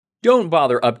Don't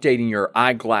bother updating your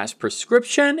eyeglass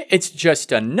prescription. It's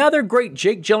just another great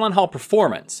Jake Gyllenhaal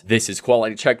performance. This is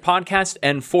Quality Check Podcast,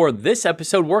 and for this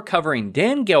episode, we're covering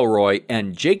Dan Gilroy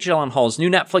and Jake Gyllenhaal's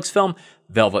new Netflix film,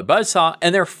 Velvet Buzzsaw,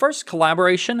 and their first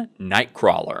collaboration,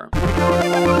 Nightcrawler.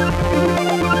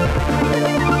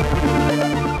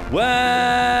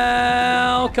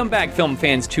 Welcome back, film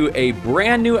fans, to a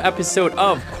brand new episode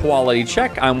of Quality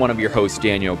Check. I'm one of your hosts,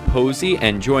 Daniel Posey,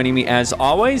 and joining me, as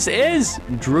always, is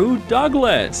Drew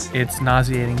Douglas. It's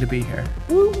nauseating to be here.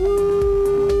 Woo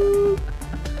woo!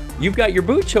 You've got your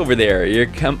booch over there, your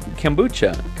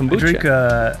kombucha. I drink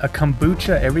a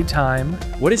kombucha every time.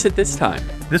 What is it this time?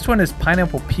 This one is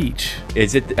pineapple peach.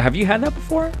 Is it? Have you had that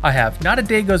before? I have. Not a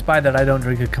day goes by that I don't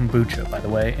drink a kombucha, by the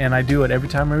way, and I do it every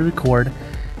time I record,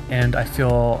 and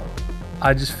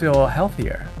I just feel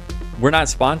healthier. We're not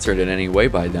sponsored in any way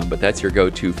by them, but that's your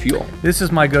go-to fuel. This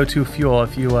is my go-to fuel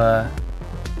if you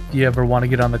ever want to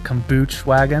get on the kombucha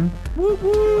wagon. Woo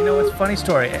woo! You know, it's a funny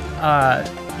story.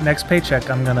 Next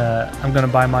paycheck, I'm gonna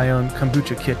buy my own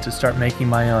kombucha kit to start making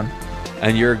my own.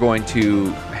 And you're going to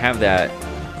have that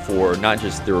for not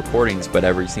just the recordings, but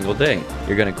every single day.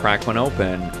 You're going to crack one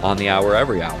open on the hour,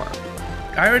 every hour.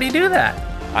 I already do that.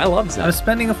 I love that. I'm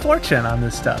spending a fortune on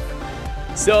this stuff.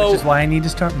 So, which is why I need to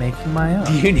start making my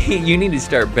own. You need to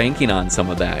start banking on some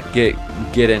of that.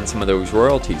 Get in some of those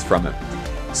royalties from it.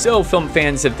 So, film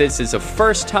fans, if this is a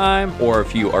first time or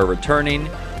if you are returning,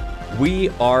 we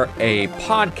are a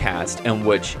podcast in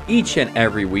which each and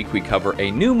every week we cover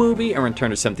a new movie and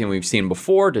return to something we've seen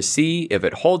before to see if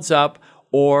it holds up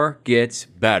or gets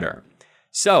better.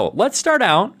 So, let's start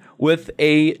out with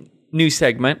a new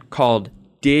segment called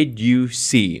Did You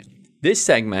See? This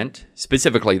segment,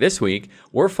 specifically this week,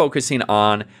 we're focusing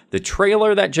on the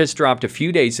trailer that just dropped a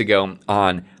few days ago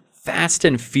on Fast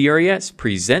and Furious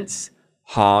Presents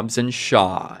Hobbs and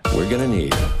Shaw. We're going to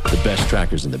need the best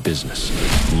trackers in the business.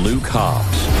 Luke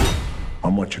Hobbs.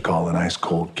 I'm what you call an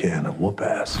ice-cold can of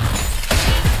whoop-ass.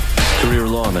 Career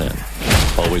lawman.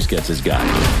 Always gets his guy.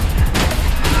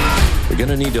 We're going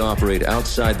to need to operate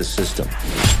outside the system.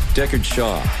 Deckard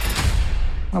Shaw.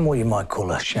 I'm what you might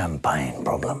call a champagne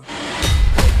problem.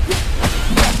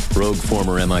 Rogue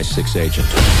former MI6 agent.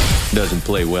 Doesn't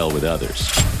play well with others.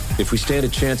 If we stand a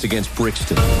chance against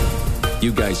Brixton,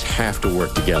 you guys have to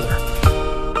work together.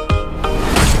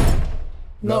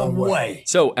 No way.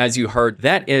 So, as you heard,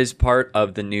 that is part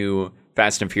of the new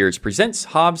Fast and Furious Presents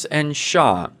Hobbs and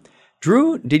Shaw.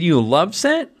 Drew, did you love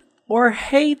it or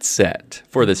hate it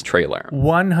for this trailer?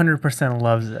 100%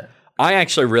 loves it. I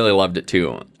actually really loved it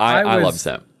too. I loved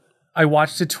it. I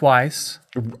watched it twice.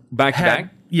 Back to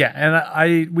back? Yeah,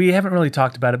 and we haven't really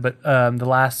talked about it, but the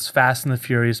last Fast and the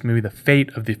Furious movie, The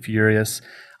Fate of the Furious,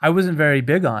 I wasn't very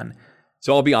big on.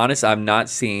 So I'll be honest, I've not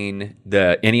seen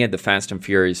any of the Fast and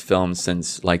Furious films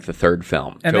since like the third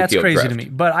film, and Tokyo that's crazy Drift. to me.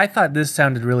 But I thought this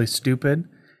sounded really stupid,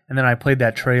 and then I played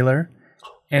that trailer,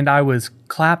 and I was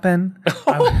clapping,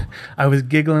 I was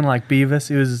giggling like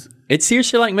Beavis. It's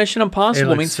seriously like Mission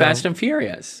Impossible means so Fast and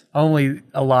Furious. Only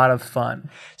a lot of fun.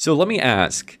 So let me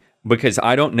ask, because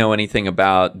I don't know anything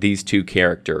about these two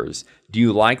characters, do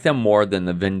you like them more than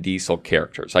the Vin Diesel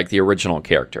characters, like the original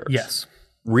characters? Yes.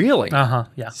 Really?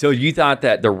 Yeah. So you thought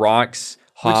that The Rock's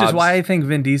Hobbs... Which is why I think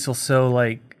Vin Diesel's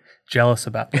so, jealous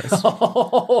about this.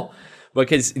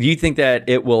 Because you think that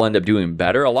it will end up doing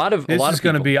better? I watched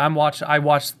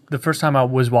the first time I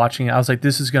was watching it, I was like,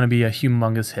 this is going to be a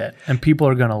humongous hit, and people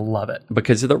are going to love it.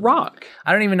 Because of The Rock.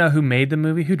 I don't even know who made the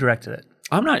movie, who directed it.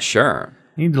 I'm not sure.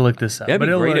 You need to look this up. That'd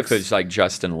be great if it was like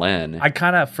Justin Lin. I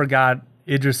kind of forgot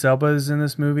Idris Elba is in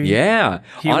this movie. Yeah.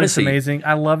 He was amazing.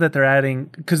 I love that they're adding,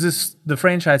 because the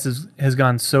franchise has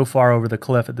gone so far over the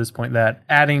cliff at this point that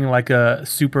adding like a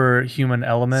superhuman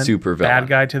element, super villain, bad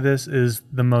guy to this is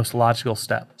the most logical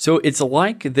step. So it's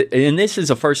like, and this is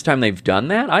the first time they've done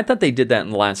that? I thought they did that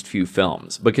in the last few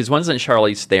films, because wasn't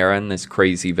Charlize Theron this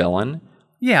crazy villain?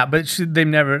 Yeah, but they've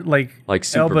never, like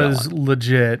super Elba's villain.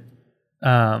 Legit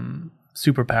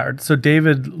superpowered. So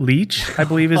David Leitch, I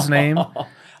believe his name.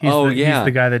 He's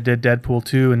the guy that did Deadpool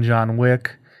 2 and John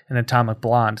Wick and Atomic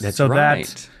Blonde. That's so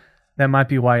right. That might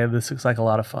be why this looks like a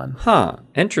lot of fun. Huh.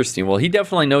 Interesting. Well, he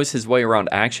definitely knows his way around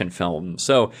action films.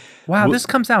 So, wow, this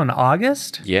comes out in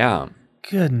August? Yeah.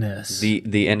 Goodness.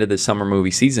 The end of the summer movie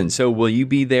season. So will you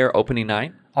be there opening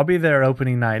night? I'll be there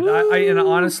opening night. And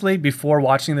honestly, before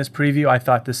watching this preview, I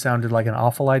thought this sounded like an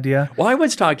awful idea. Well, I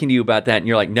was talking to you about that, and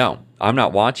you're like, no, I'm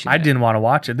not watching it. I didn't want to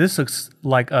watch it. This looks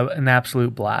like an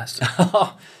absolute blast.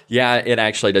 Yeah, it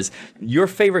actually does. Your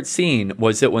favorite scene,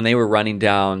 was it when they were running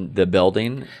down the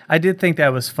building? I did think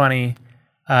that was funny.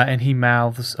 and he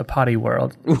mouths a potty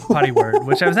word,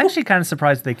 which I was actually kind of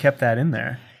surprised they kept that in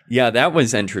there. Yeah, that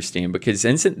was interesting because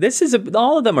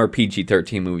all of them are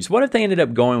PG-13 movies. What if they ended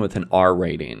up going with an R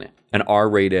rating, an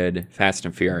R-rated Fast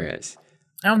and Furious?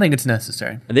 I don't think it's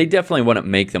necessary. They definitely wouldn't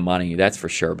make the money, that's for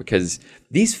sure, because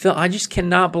these films, I just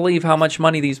cannot believe how much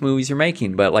money these movies are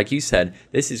making. But like you said,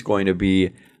 this is going to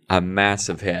be a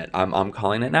massive hit. I'm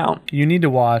calling it now. You need to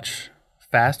watch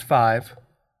Fast 5.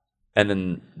 And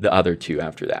then the other two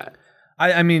after that.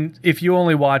 I mean, if you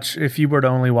were to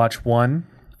only watch one,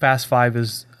 Fast 5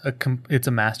 is it's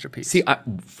a masterpiece. See,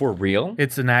 for real?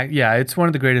 It's it's one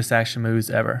of the greatest action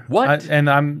movies ever. What? And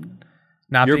I'm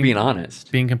not being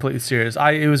honest. Being completely serious.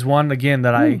 It was one again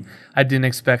that I didn't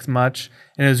expect much,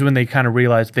 and it was when they kind of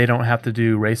realized they don't have to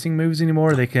do racing movies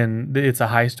anymore. It's a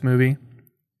heist movie.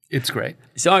 It's great.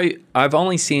 So I've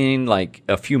only seen like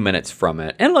a few minutes from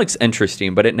it, and it looks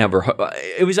interesting, but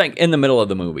it was like in the middle of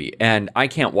the movie, and I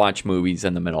can't watch movies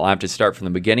in the middle. I have to start from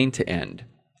the beginning to end.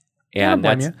 And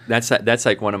that's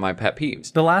like one of my pet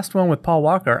peeves. The last one with Paul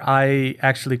Walker, I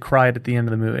actually cried at the end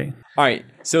of the movie. All right,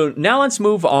 so now let's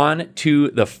move on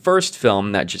to the first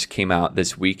film that just came out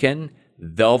this weekend,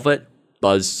 Velvet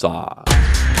Buzzsaw.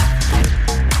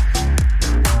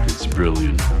 It's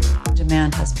brilliant.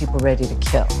 Demand has people ready to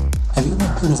kill. Have you ever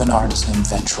heard of an artist named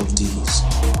Ventral D's?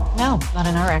 No, not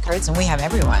in our records, and we have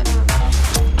everyone.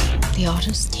 The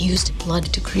artist used blood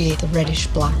to create the reddish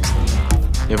blacks.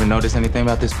 You ever notice anything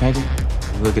about this painting?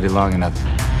 Look at it long enough,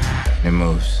 it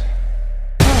moves.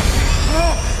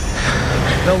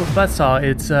 Velvet Buzzsaw,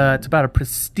 it's about a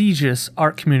prestigious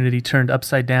art community turned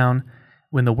upside down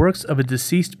when the works of a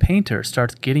deceased painter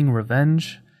starts getting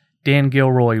revenge. Dan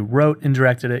Gilroy wrote and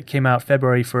directed it. Came out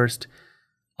February 1st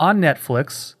on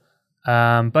Netflix.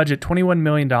 Budget $21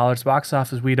 million. Box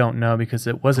office, we don't know because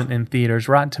it wasn't in theaters.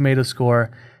 Rotten Tomatoes score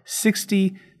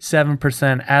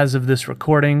 67% as of this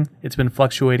recording. It's been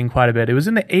fluctuating quite a bit. It was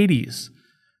in the 80s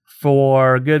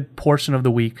for a good portion of the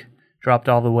week. Dropped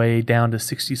all the way down to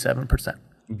 67%.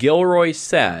 Gilroy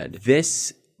said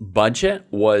this budget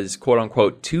was, quote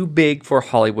unquote, too big for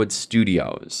Hollywood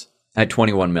studios at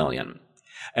 $21 million.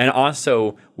 And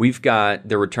also, we've got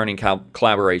the returning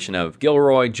collaboration of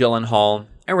Gilroy, Gyllenhaal,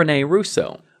 and Rene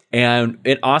Russo. And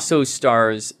it also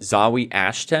stars Zawe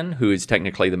Ashton, who is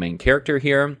technically the main character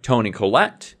here, Toni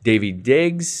Collette, Davy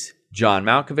Diggs, John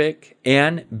Malkovich,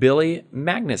 and Billy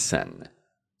Magnuson.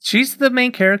 She's the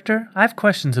main character? I have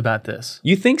questions about this.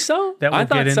 You think so? I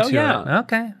thought so, yeah.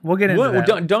 Okay, we'll get into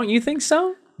that. Don't you think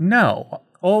so? No.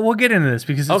 Well, we'll get into this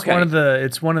because it's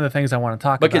one of the things I want to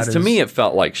talk about. Because to me, it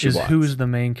felt like she was. Who's the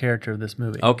main character of this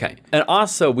movie? Okay. And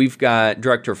also, we've got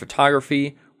director of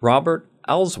photography, Robert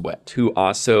Elswit, who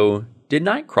also did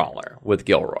Nightcrawler with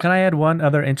Gilroy. Can I add one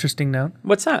other interesting note?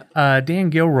 What's that?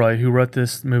 Dan Gilroy, who wrote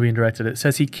this movie and directed it,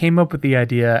 says he came up with the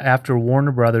idea after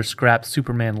Warner Brothers scrapped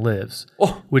Superman Lives,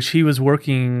 which he was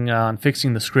working on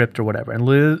fixing the script or whatever. And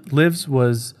Lives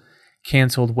was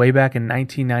canceled way back in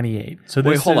 1998. So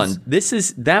wait, hold on.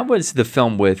 That was the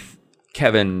film with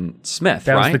Kevin Smith,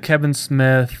 right? That was the Kevin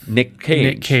Smith, Nick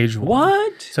Cage one.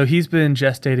 What? So he's been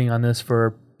gestating on this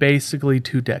for basically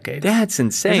 2 decades. That's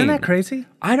insane. Isn't that crazy?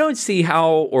 I don't see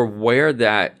how or where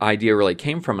that idea really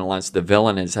came from unless the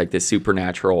villain is like this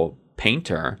supernatural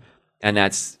painter. And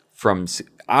that's from,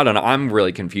 I don't know. I'm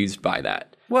really confused by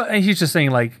that. Well, and he's just saying,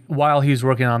 like, while he's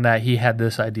working on that, he had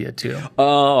this idea too.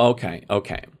 Oh, okay.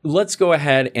 Let's go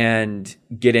ahead and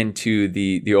get into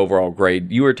the overall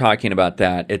grade. You were talking about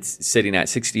that. It's sitting at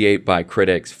 68 by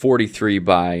critics, 43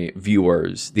 by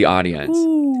viewers, the audience.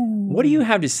 Ooh. What do you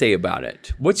have to say about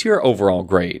it? What's your overall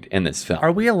grade in this film?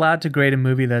 Are we allowed to grade a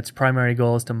movie that's primary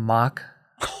goal is to mock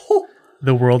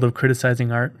the world of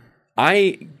criticizing art?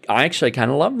 I actually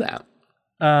kind of love that.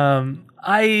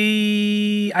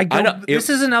 This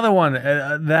is another one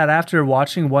that after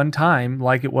watching one time,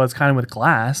 like it was kind of with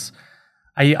Glass,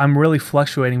 I'm really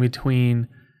fluctuating between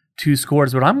 2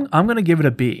 scores, but I'm going to give it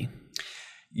a B.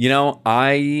 You know,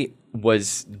 I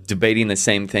was debating the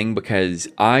same thing because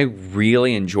I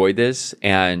really enjoyed this,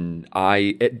 and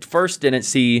I at first didn't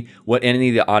see what any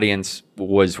of the audience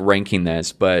was ranking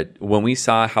this, but when we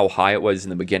saw how high it was in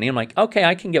the beginning, I'm like, okay,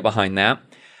 I can get behind that.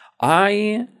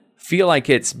 I feel like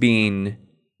it's being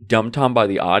dumped on by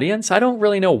the audience. I don't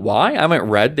really know why. I haven't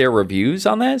read their reviews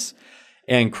on this,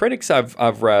 and critics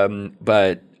I've read,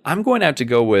 but I'm going to have to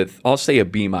go with, I'll say a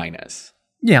B-.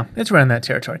 Yeah, it's right in that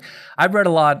territory. I've read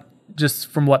a lot just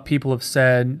from what people have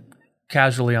said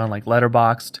casually on like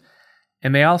Letterboxd,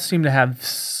 and they all seem to have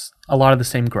a lot of the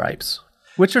same gripes,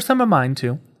 which are some of mine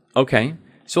too. Okay.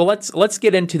 So let's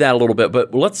get into that a little bit,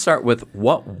 but let's start with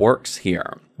what works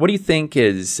here. What do you think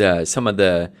is some of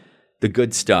the the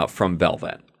good stuff from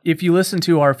Velvet. If you listen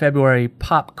to our February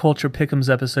Pop Culture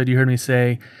Pick'ems episode, you heard me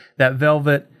say that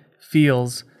Velvet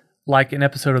feels like an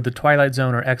episode of The Twilight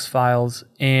Zone or X-Files,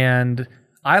 and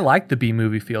I like the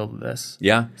B-movie feel of this.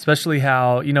 Yeah. Especially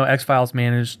how, X-Files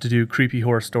managed to do creepy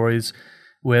horror stories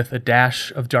with a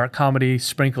dash of dark comedy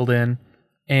sprinkled in,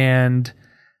 and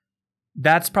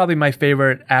that's probably my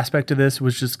favorite aspect of this,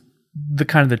 was just the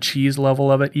kind of the cheese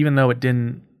level of it, even though it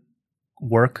didn't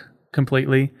work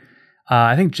completely.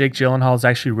 I think Jake Gyllenhaal is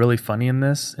actually really funny in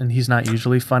this, and he's not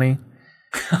usually funny.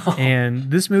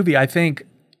 And this movie, I think,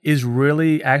 is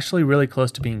actually really close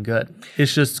to being good.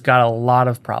 It's just got a lot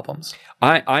of problems.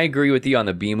 I agree with you on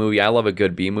the B movie. I love a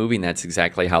good B movie, and that's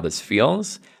exactly how this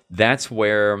feels. That's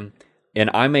where, and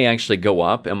I may actually go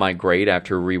up in my grade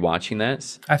after rewatching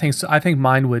this. I think so. I think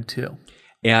mine would too.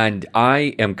 And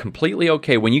I am completely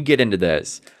okay when you get into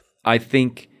this. I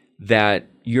think that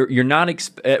you're not,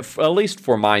 at least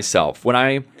for myself, when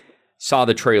I saw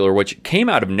the trailer, which came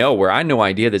out of nowhere, I had no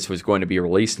idea this was going to be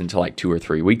released until like 2 or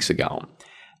 3 weeks ago.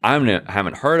 I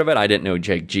haven't heard of it. I didn't know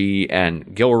Jake G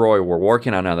and Gilroy were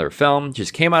working on another film.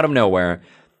 Just came out of nowhere.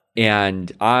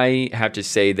 And I have to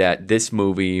say that this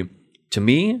movie, to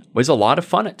me, was a lot of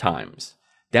fun at times.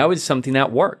 That was something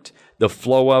that worked. The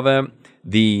flow of it,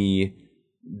 the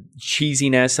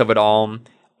cheesiness of it all.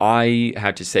 I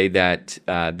have to say that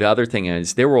the other thing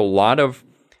is there were a lot of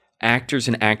actors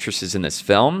and actresses in this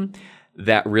film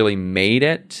that really made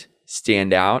it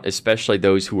stand out, especially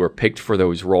those who were picked for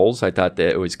those roles. I thought that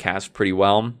it was cast pretty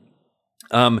well.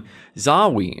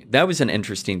 Zawi, that was an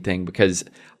interesting thing because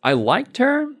I liked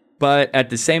her, but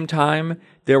at the same time,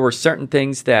 there were certain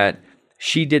things that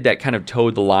she did that kind of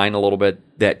towed the line a little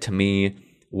bit that to me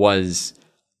was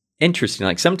interesting.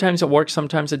 Like sometimes it worked,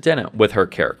 sometimes it didn't with her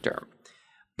character.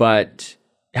 But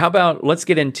how about let's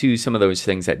get into some of those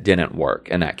things that didn't work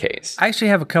in that case. I actually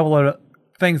have a couple of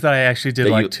things that I actually did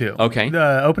like too. Okay.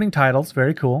 The opening titles,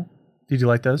 very cool. Did you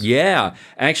like those? Yeah.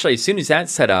 Actually, as soon as that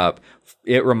set up,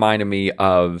 it reminded me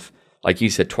of, like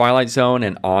you said, Twilight Zone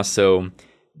and also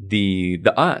the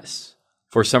Us.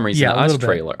 For some reason, the Us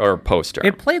trailer or poster.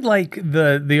 It played like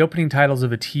the opening titles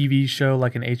of a TV show,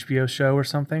 like an HBO show or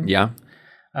something. Yeah.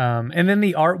 And then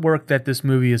the artwork that this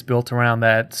movie is built around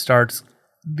that starts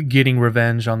getting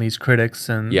revenge on these critics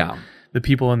and the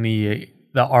people in the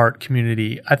art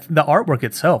community. The artwork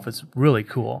itself is really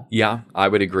cool. Yeah, I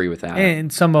would agree with that.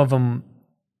 And some of them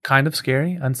kind of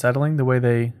scary, unsettling, the way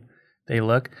they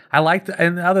look. I like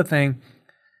and the other thing,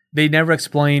 they never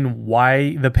explain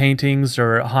why the paintings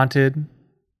are haunted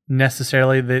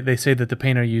necessarily. They say that the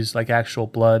painter used like actual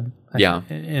blood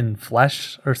in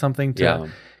flesh or something to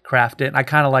craft it. And I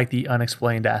kind of like the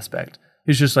unexplained aspect.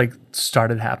 It's just like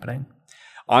started happening.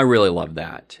 I really love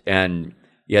that. And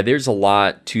yeah, there's a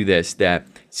lot to this that,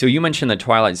 so you mentioned the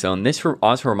Twilight Zone. This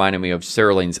also reminded me of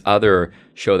Serling's other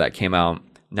show that came out,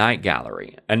 Night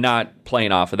Gallery. And not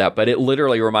playing off of that, but it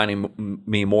literally reminded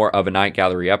me more of a Night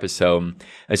Gallery episode,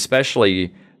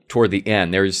 especially toward the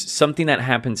end. There's something that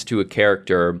happens to a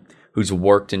character who's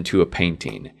worked into a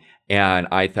painting. And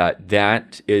I thought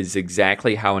that is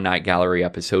exactly how a Night Gallery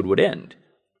episode would end.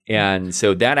 And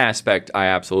so that aspect I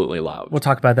absolutely love. We'll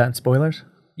talk about that in spoilers.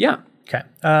 Yeah.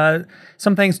 Okay.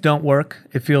 Some things don't work.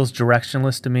 It feels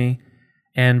directionless to me.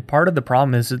 And part of the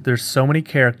problem is that there's so many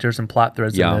characters and plot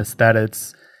threads in this that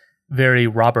it's very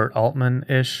Robert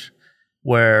Altman-ish,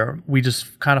 where we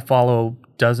just kind of follow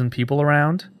a dozen people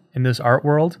around in this art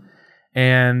world.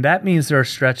 And that means there are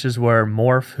stretches where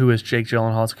Morph, who is Jake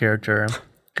Gyllenhaal's character,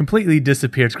 completely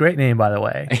disappears. Great name, by the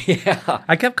way. Yeah.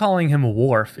 I kept calling him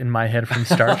Worf in my head from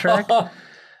Star Trek. But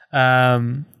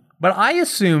I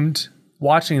assumed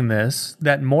watching this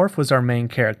that Morph was our main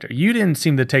character. You didn't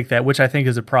seem to take that, which I think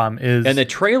is a problem. In the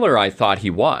trailer, I thought he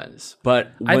was,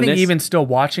 but I think even still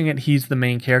watching it, he's the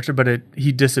main character, but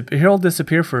he'll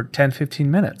disappear for 10, 15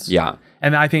 minutes. Yeah.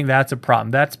 And I think that's a problem.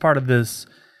 That's part of this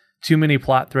too many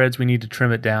plot threads. We need to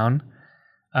trim it down.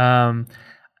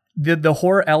 The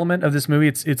horror element of this movie,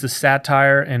 it's a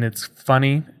satire and it's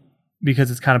funny because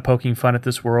it's kind of poking fun at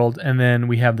this world. And then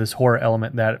we have this horror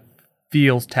element that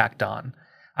feels tacked on.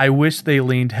 I wish they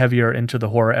leaned heavier into the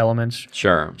horror elements.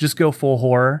 Sure. Just go full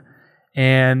horror.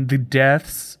 And the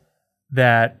deaths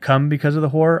that come because of the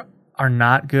horror are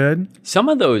not good. Some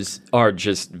of those are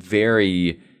just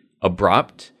very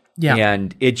abrupt. Yeah.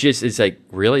 And it just is like,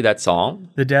 really, that's all?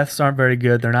 The deaths aren't very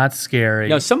good. They're not scary.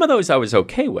 No, some of those I was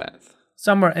okay with.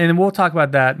 Some are, and we'll talk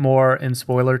about that more in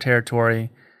spoiler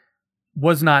territory.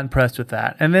 Was not impressed with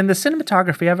that. And then the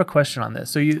cinematography, I have a question on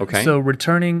this. So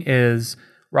returning is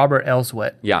Robert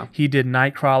Elswit. Yeah. He did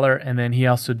Nightcrawler, and then he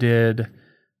also did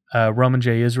Roman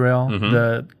J. Israel,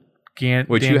 the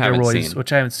Which Dan you haven't Gilroy's, seen.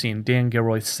 which I haven't seen. Dan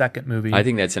Gilroy's second movie. I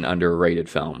think that's an underrated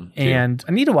film. Too. And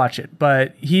I need to watch it,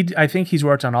 but I think he's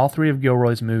worked on all 3 of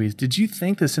Gilroy's movies. Did you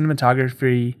think the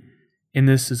cinematography in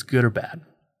this is good or bad?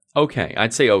 Okay,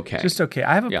 I'd say okay. Just okay.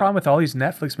 I have a problem with all these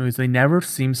Netflix movies. They never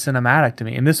seem cinematic to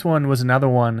me. And this one was another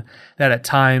one that at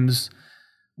times,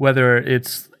 whether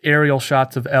it's aerial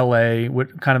shots of LA,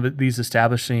 kind of these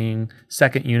establishing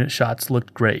second unit shots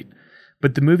looked great.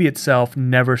 But the movie itself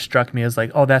never struck me as like,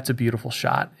 oh, that's a beautiful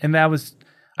shot. And that was,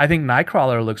 I think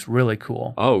Nightcrawler looks really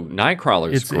cool. Oh,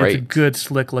 Nightcrawler's great. It's a good,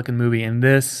 slick looking movie. And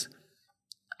this,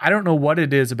 I don't know what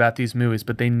it is about these movies,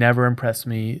 but they never impress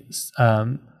me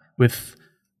with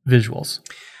visuals.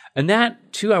 And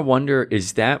that too, I wonder,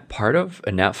 is that part of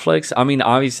a Netflix? I mean,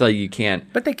 obviously you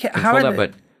can't. But they can't. How are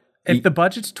they, if the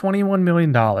budget's $21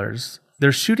 million,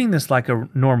 they're shooting this like a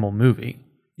normal movie.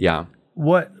 Yeah.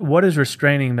 What is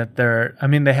restraining that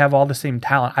they have all the same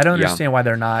talent. I don't understand why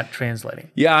they're not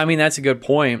translating. Yeah, I mean, that's a good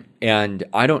point. And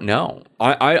I don't know.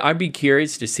 I'd be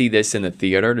curious to see this in the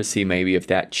theater to see maybe if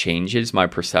that changes my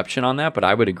perception on that. But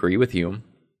I would agree with you.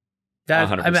 I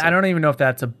don't even know if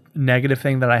that's a negative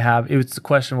thing that I have. It was the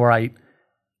question where I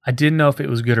didn't know if it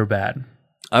was good or bad.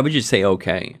 I would just say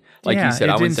okay. Like you said,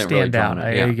 I wouldn't stand really out.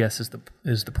 I guess is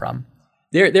the problem.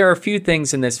 There are a few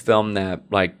things in this film that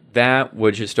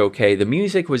was just okay. The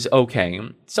music was okay.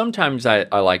 Sometimes I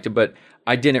liked it, but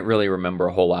I didn't really remember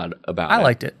a whole lot about it. I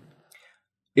liked it.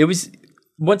 It was,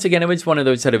 once again, it was one of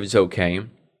those that it was okay.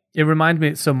 It reminded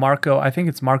me, so I think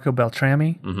it's Marco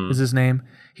Beltrami is his name.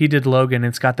 He did Logan.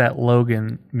 It's got that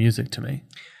Logan music to me.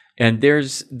 And there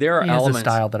are elements, a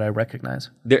style that I recognize.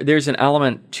 There's an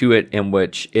element to it in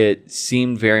which it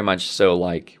seemed very much so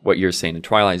like what you're saying, a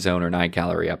Twilight Zone or Night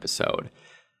Gallery episode.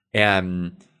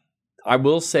 And I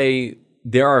will say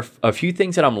there are a few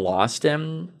things that I'm lost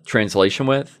in translation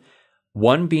with.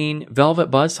 One being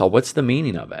Velvet Buzzsaw. What's the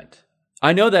meaning of it?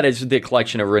 I know that is the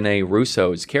collection of Rene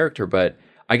Russo's character, but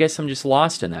I guess I'm just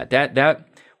lost in that. That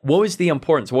what was the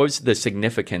importance? What was the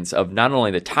significance of not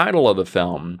only the title of the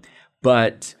film,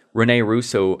 but Rene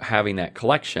Russo having that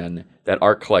collection, that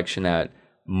art collection that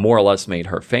more or less made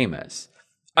her famous?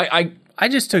 I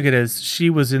just took it as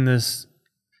she's in this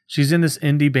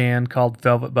indie band called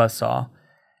Velvet Buzzsaw,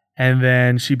 and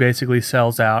then she basically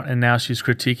sells out, and now she's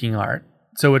critiquing art.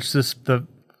 So it's just the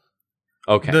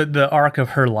arc of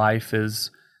her life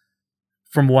is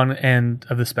from one end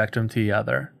of the spectrum to the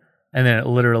other, and then it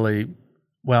literally.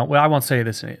 Well, I won't say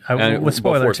this with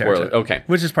spoiler territory. Okay.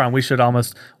 Which is problem. We should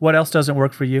almost. What else doesn't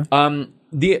work for you?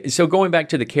 So going back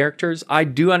to the characters, I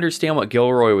do understand what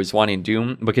Gilroy was wanting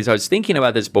to do because I was thinking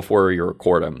about this before you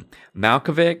record him.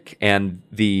 Malkovich and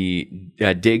the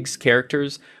Diggs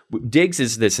characters. Diggs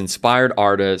is this inspired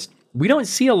artist. We don't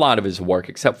see a lot of his work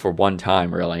except for one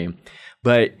time, really.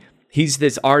 But he's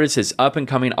this artist, this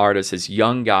up-and-coming artist, this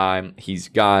young guy. He's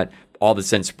got all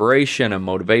this inspiration and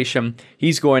motivation.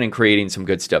 He's going and creating some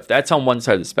good stuff. That's on one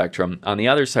side of the spectrum. On the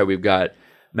other side, we've got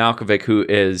Malkovich, who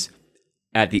is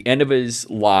at the end of his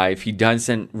life. He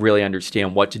doesn't really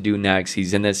understand what to do next.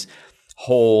 He's in this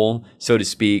hole, so to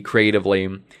speak, creatively,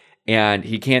 and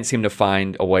he can't seem to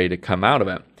find a way to come out of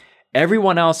it.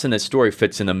 Everyone else in this story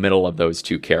fits in the middle of those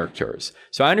two characters.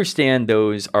 So I understand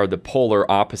those are the polar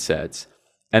opposites,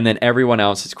 and then everyone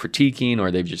else is critiquing or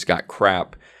they've just got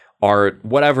crap art,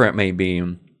 whatever it may be,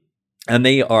 and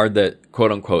they are the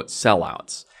quote-unquote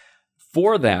sellouts.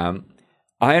 For them,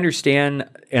 I understand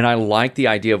and I like the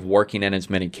idea of working in as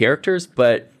many characters,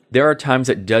 but there are times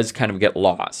it does kind of get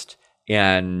lost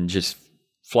and just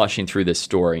flushing through this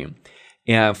story.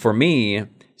 And for me,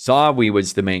 Zawi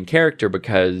was the main character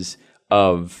because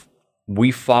of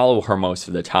we follow her most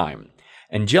of the time.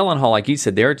 And Gyllenhaal, like you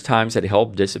said, there are times that he'll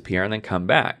disappear and then come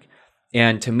back.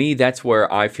 And to me, that's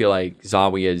where I feel like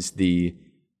Zawi is the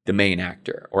main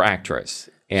actor or actress.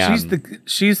 And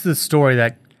she's the story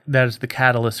that is the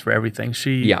catalyst for everything.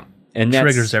 She and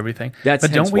triggers everything.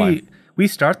 But don't we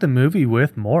start the movie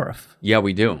with Morph? Yeah,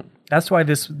 we do. That's why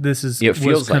this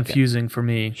was confusing for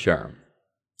me. Sure.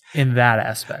 In that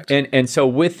aspect. And so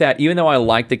with that, even though I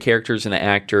like the characters and the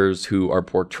actors who are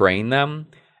portraying them,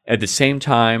 at the same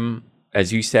time,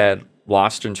 as you said,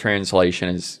 lost in translation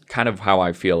is kind of how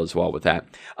I feel as well with that.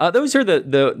 Those are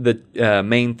the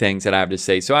main things that I have to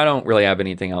say. So I don't really have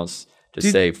anything else to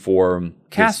say for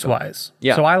cast-wise.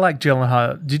 Yeah. So I like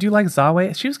Gyllenhaal. Did you like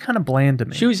Zawe? She was kind of bland to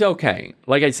me. She was okay.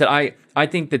 Like I said, I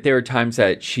think that there are times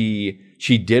that she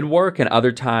did work, and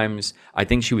other times I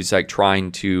think she was like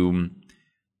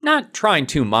not trying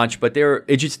too much, but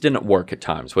it just didn't work at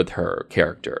times with her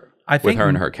character. With her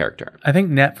and her character. I think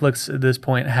Netflix at this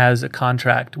point has a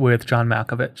contract with John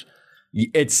Malkovich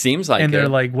It seems like and they're it.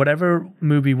 like, whatever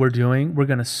movie we're doing, we're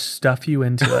going to stuff you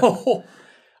into it.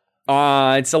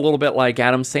 It's a little bit like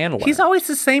Adam Sandler. He's always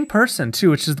the same person, too,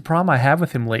 which is the problem I have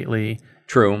with him lately.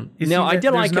 True. No, I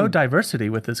did like him. There's no diversity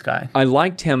with this guy. I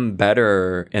liked him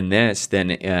better in this than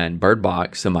in Bird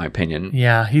Box, in my opinion.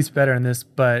 Yeah, he's better in this,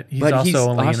 but he's also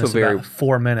only in this very, about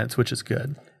 4 minutes, which is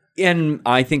good. And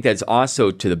I think that's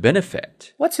also to the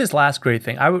benefit. What's his last great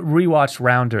thing? I rewatched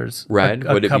Rounders Red?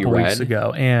 a couple weeks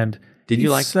ago, and did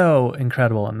you like so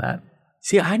incredible in that.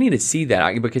 See, I need to see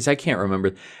that because I can't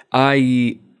remember.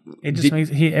 It just makes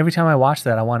every time I watch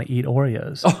that, I want to eat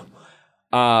Oreos.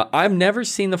 Oh, I've never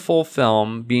seen the full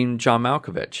film, being John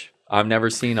Malkovich. I've never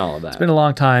seen all of that. It's been a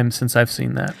long time since I've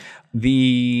seen that.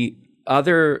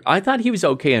 I thought he was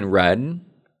okay in Red.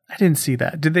 I didn't see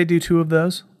that. Did they do 2 of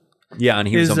those? Yeah, and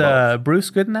he was on both. Bruce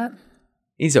good in that?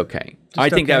 He's okay. I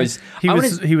think that was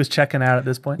he was checking out at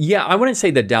this point. Yeah, I wouldn't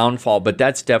say the downfall, but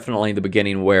that's definitely the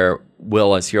beginning where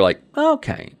Willis, you're like,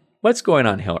 okay, what's going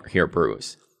on here,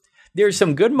 Bruce? There's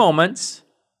some good moments,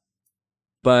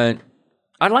 but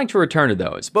I'd like to return to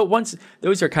those. But once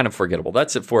those are kind of forgettable.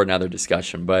 That's it for another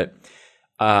discussion. But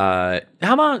how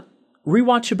about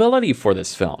rewatchability for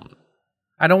this film?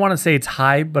 I don't want to say it's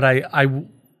high, but I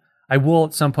will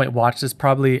at some point watch this,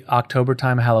 probably October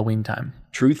time, Halloween time.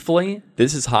 Truthfully,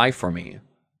 this is high for me.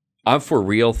 I for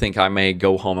real think I may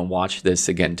go home and watch this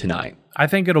again tonight. I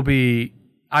think it'll be,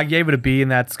 I gave it a B,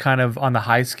 and that's kind of on the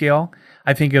high scale.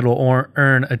 I think it'll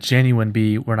earn a genuine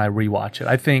B when I rewatch it.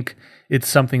 I think it's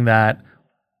something that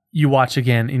you watch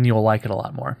again and you'll like it a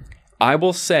lot more. I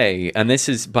will say, and this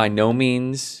is by no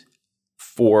means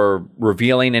for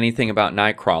revealing anything about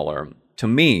Nightcrawler, to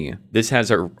me, this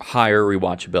has a higher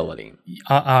rewatchability.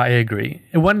 I agree.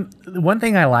 One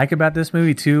thing I like about this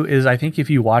movie, too, is I think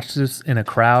if you watch this in a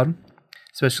crowd,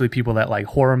 especially people that like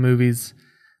horror movies,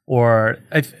 or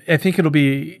I think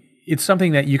it's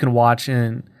something that you can watch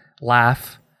and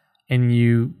laugh, and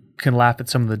you can laugh at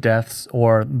some of the deaths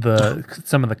or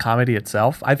some of the comedy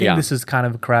itself. I think this is kind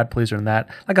of a crowd pleaser in that,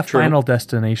 like a Final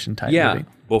Destination type movie.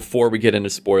 Before we get into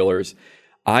spoilers,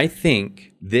 I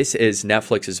think this is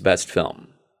Netflix's best film.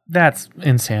 That's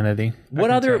insanity. What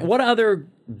other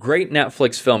great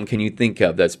Netflix film can you think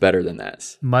of that's better than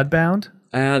this? Mudbound?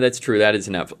 That's true. That is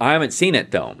Netflix. I haven't seen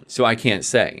it though, so I can't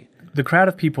say. The crowd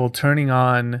of people turning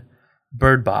on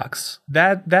Bird Box.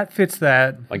 That fits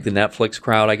that. Like the Netflix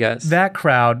crowd, I guess. That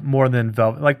crowd more than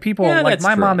Velvet. Like people like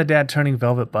my mom and dad turning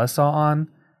Velvet Buzzsaw on.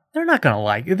 They're not going to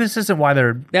like it. This isn't why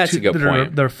That's a good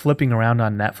point. They're flipping around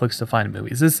on Netflix to find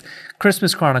movies. This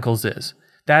Christmas Chronicles is.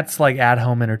 That's like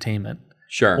at-home entertainment.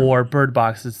 Sure. Or Bird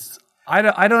Box is. I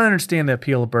don't understand the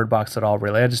appeal of Bird Box at all,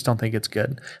 really. I just don't think it's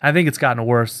good. I think it's gotten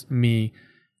worse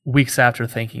weeks after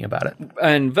thinking about it.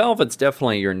 And Velvet's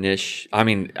definitely your niche. I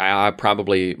mean, I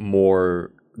probably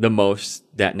the most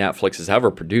that Netflix has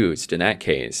ever produced in that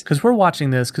case. Because we're watching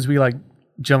this because we like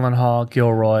Gyllenhaal,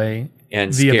 Gilroy,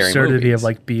 and the absurdity movies of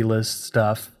like B-list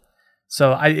stuff.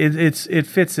 So it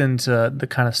fits into the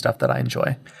kind of stuff that I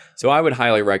enjoy. So I would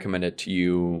highly recommend it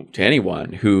to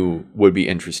anyone who would be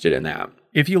interested in that.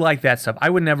 If you like that stuff, I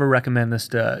would never recommend this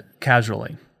to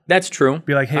casually. That's true.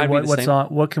 Be like, hey, what's on?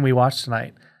 What can we watch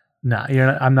tonight? No,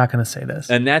 I'm not going to say this.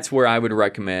 And that's where I would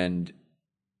recommend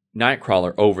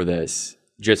Nightcrawler over this,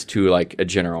 just to like a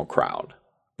general crowd.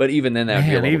 But even then, that'd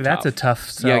be a little that's tough. a tough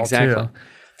sell, yeah, exactly. too.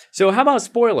 So how about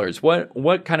spoilers?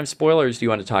 What kind of spoilers do you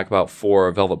want to talk about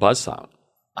for Velvet Buzzsaw?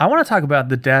 I want to talk about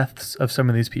the deaths of some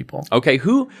of these people. Okay,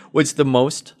 who was the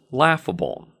most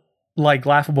laughable? Like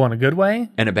laughable in a good way?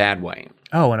 In a bad way.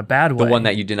 Oh, in a bad way. The one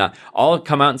that you did not. I'll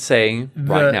come out and say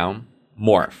right now,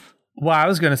 Morph. Well, I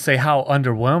was going to say, how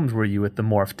underwhelmed were you with the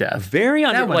Morph death? Very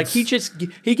like he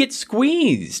gets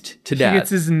squeezed to death. He gets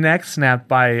his neck snapped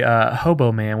by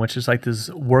Hobo Man, which is like this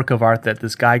work of art that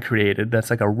this guy created. That's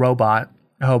like a robot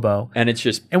hobo, and it's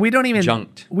just we don't even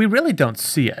junked. We really don't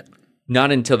see it.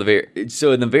 Not until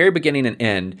in the very beginning and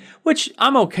end, which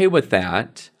I'm okay with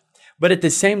that, but at the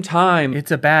same time,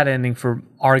 it's a bad ending for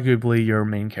arguably your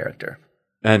main character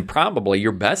and probably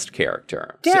your best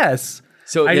character. Yes.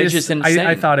 So they're just insane.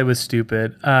 I thought it was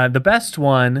stupid. The best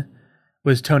one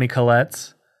was Toni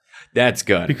Collette's. That's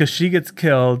good. Because she gets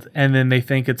killed, and then they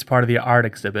think it's part of the art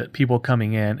exhibit, people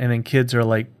coming in, and then kids are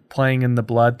like playing in the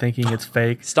blood thinking it's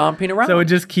fake. Stomping around. So it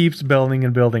just keeps building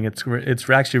and building. It's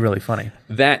actually really funny.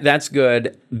 That's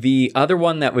good. The other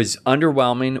one that was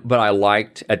underwhelming, but I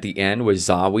liked at the end was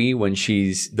Zawi when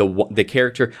she's the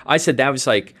character. I said that was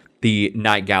like the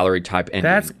Night Gallery type ending.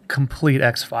 That's complete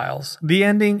X-Files. The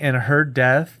ending and her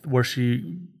death where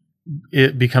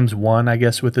it becomes one, I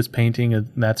guess, with this painting,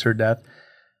 and that's her death.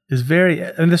 is very,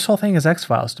 and this whole thing is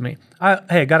X-Files to me.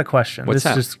 I got a question. What's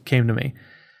that? Just came to me.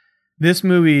 This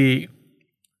movie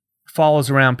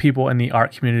follows around people in the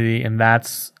art community, and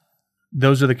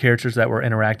those are the characters that we're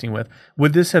interacting with.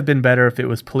 Would this have been better if it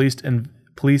was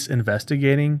police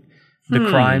investigating the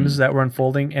crimes that were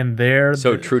unfolding, and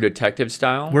True Detective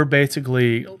style? We're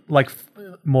basically like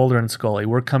Mulder and Scully.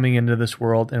 We're coming into this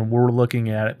world and we're looking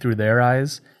at it through their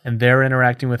eyes, and they're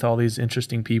interacting with all these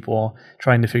interesting people,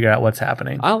 trying to figure out what's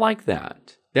happening. I like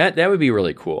that. That would be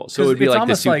really cool. So it would be like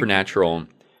the supernatural.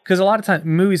 Because a lot of times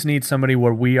movies need somebody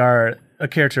where a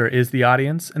character is the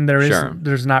audience, and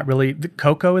there's not really.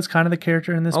 Coco is kind of the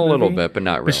character in this movie. A little bit, but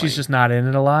not really. But she's just not in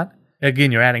it a lot.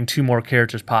 Again, you're adding 2 more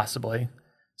characters possibly.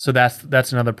 So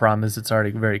that's another problem, is it's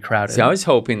already very crowded. See, I was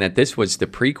hoping that this was the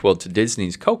prequel to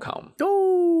Disney's Coco.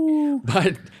 Oh.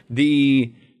 But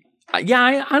I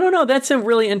don't know. That's a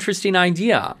really interesting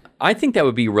idea. I think that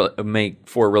would be make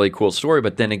for a really cool story.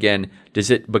 But then again,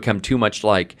 does it become too much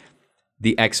like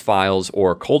the X-Files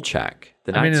or Kolchak?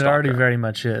 It already very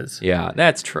much is. Yeah,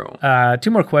 that's true. 2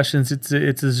 more questions. It's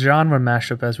a genre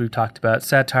mashup, as we've talked about: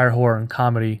 satire, horror, and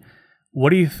comedy.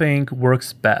 What do you think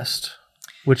works best?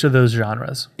 Which of those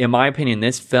genres? In my opinion,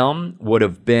 this film would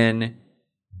have been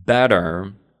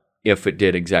better if it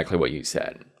did exactly what you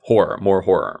said. More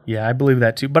horror. Yeah, I believe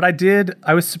that too. But I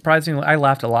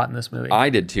laughed a lot in this movie. I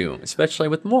did too, especially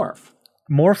with Morph.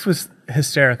 Morph was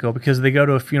hysterical because they go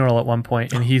to a funeral at one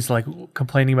point and he's like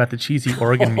complaining about the cheesy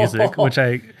organ music, which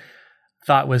I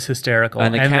thought was hysterical.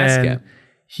 And the casket. Then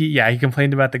he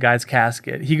complained about the guy's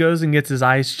casket. He goes and gets his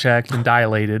eyes checked and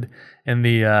dilated, and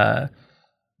the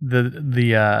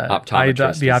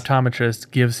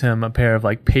optometrist gives him a pair of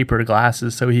like paper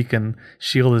glasses so he can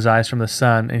shield his eyes from the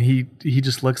sun, and he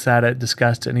just looks at it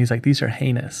disgusted, and he's like, these are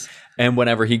heinous. And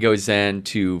whenever he goes in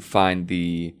to find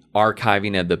the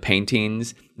archiving of the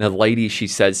paintings, the lady, she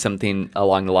says something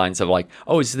along the lines of like,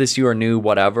 oh, is this your new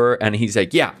whatever? And he's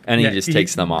like, yeah. And he just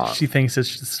takes them off. She thinks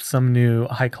it's just some new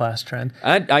high-class trend.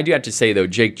 I do have to say, though,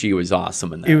 Jake G was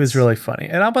awesome in that. It was really funny.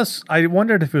 And I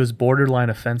wondered if it was borderline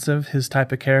offensive, his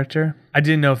type of character. I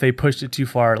didn't know if they pushed it too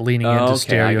far, leaning into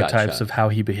stereotypes of how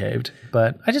he behaved.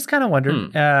 But I just kind of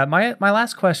wondered. My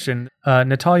last question,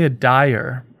 Natalia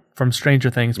Dyer from Stranger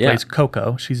Things plays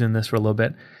Coco. She's in this for a little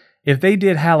bit. If they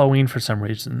did Halloween for some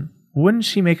reason, wouldn't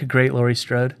she make a great Laurie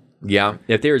Strode? Yeah.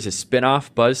 If there was a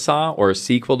spin-off Buzzsaw or a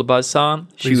sequel to Buzzsaw,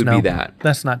 she would be that.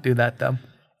 Let's not do that, though.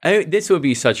 This would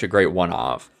be such a great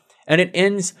one-off. And it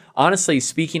ends, honestly,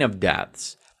 speaking of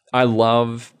deaths, I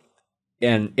love,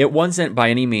 and it wasn't by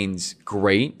any means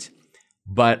great,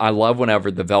 but I love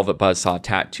whenever the Velvet Buzzsaw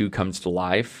tattoo comes to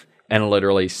life and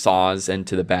literally saws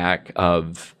into the back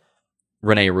of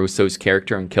Rene Russo's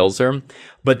character and kills her.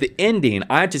 But the ending,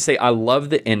 I have to say, I love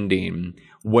the ending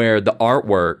where the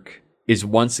artwork is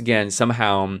once again,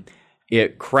 somehow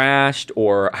it crashed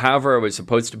or however it was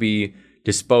supposed to be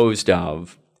disposed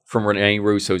of from Rene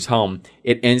Russo's home.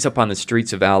 It ends up on the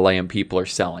streets of LA and people are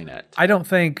selling it. I don't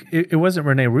think it wasn't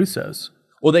Rene Russo's.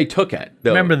 Well, they took it.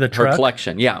 Remember the truck? Her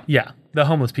collection, yeah. Yeah, the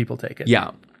homeless people take it.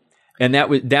 Yeah. And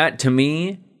that to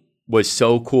me was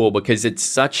so cool because it's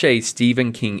such a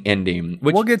Stephen King ending.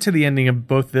 We'll get to the ending of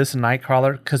both this and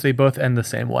Nightcrawler because they both end the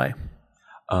same way.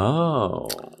 Oh,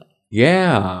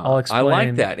 yeah. I'll explain. I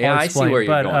like that. Yeah, I see where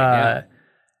you're going.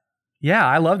 Yeah,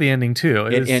 I love the ending too.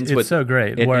 It's so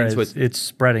great. It's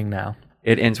spreading now.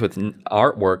 It ends with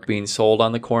artwork being sold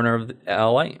on the corner of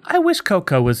LA. I wish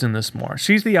Coco was in this more.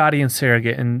 She's the audience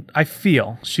surrogate, and I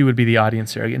feel she would be the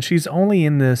audience surrogate. And she's only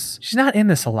in this. She's not in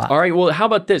this a lot. All right. Well, how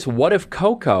about this? What if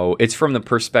Coco? It's from the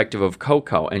perspective of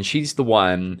Coco, and she's the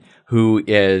one who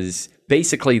is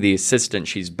basically the assistant.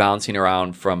 She's bouncing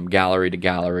around from gallery to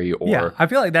gallery. Or I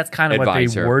feel like that's kind of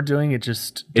advisor. What they were doing. It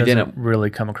just didn't really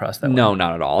come across that way. No,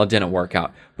 not at all. It didn't work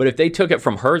out. But if they took it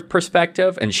from her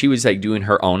perspective and she was like doing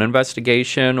her own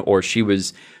investigation, or she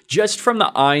was just from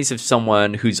the eyes of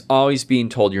someone who's always being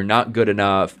told you're not good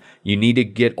enough, you need to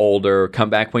get older,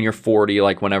 come back when you're 40,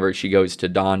 like whenever she goes to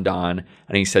Don,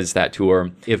 and he says that to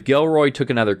her. If Gilroy took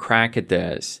another crack at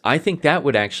this, I think that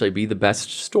would actually be the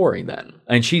best story then.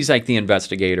 And she's like the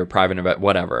investigator, private,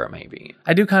 whatever it may be.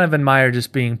 I do kind of admire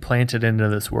just being planted into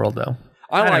this world, though.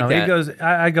 I like that.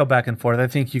 I go back and forth. I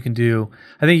think you can do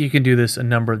this a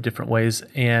number of different ways.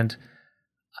 And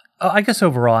I guess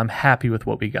overall, I'm happy with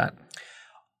what we got.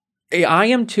 I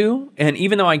am too, and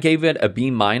even though I gave it a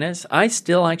B-, I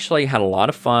still actually had a lot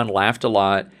of fun, laughed a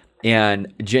lot,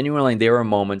 and genuinely there were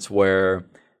moments where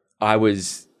I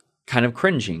was kind of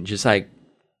cringing, just like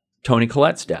Toni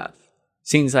Collette's death.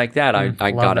 Scenes like that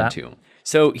I got into.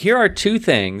 So here are two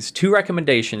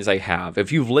recommendations I have.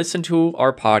 If you've listened to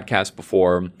our podcast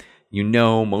before, you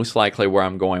know most likely where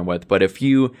I'm going with. But if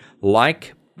you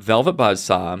like Velvet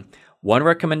Buzzsaw, one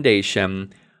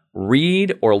recommendation,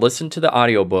 read or listen to the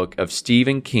audiobook of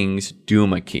Stephen King's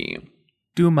Duma Key.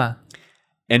 Duma.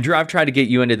 And Drew, I've tried to get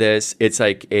you into this. It's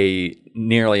like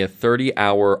nearly a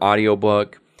 30-hour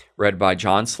audiobook read by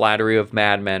John Slattery of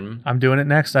Mad Men. I'm doing it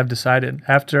next. I've decided.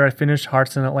 After I finish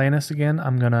Hearts in Atlantis again,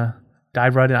 I'm going to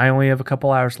dive right in. I only have a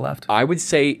couple hours left. I would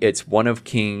say it's one of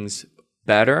King's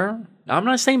better, I'm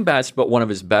not saying best, but one of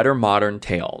his better modern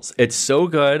tales. It's so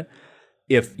good.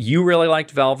 If you really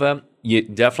liked Velvet,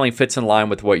 it definitely fits in line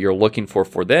with what you're looking for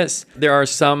this. There are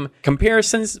some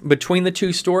comparisons between the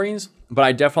two stories, but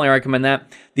I definitely recommend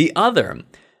that. The other,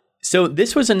 so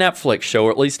this was a Netflix show,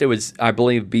 or at least it was, I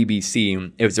believe,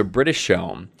 BBC. It was a British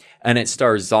show, and it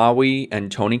stars Zawe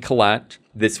and Toni Collette.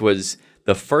 This was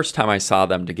the first time I saw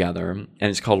them together, and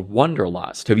it's called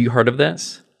Wanderlust. Have you heard of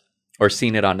this or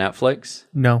seen it on Netflix?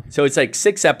 No. So it's like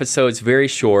 6 episodes, very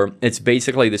short. It's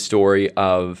basically the story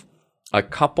of a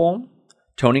couple,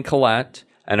 Toni Collette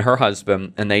and her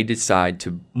husband, and they decide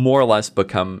to more or less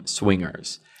become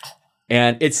swingers.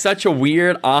 And it's such a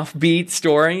weird, offbeat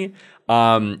story.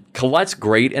 Colette's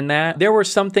great in that. There were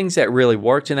some things that really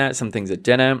worked in that, some things that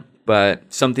didn't, but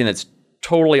something that's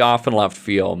totally off in left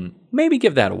field, maybe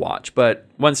give that a watch. But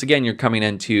once again, you're coming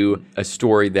into a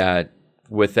story that,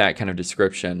 with that kind of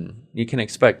description, you can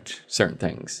expect certain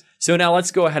things. So now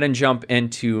let's go ahead and jump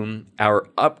into our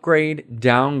upgrade,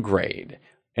 downgrade,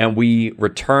 and we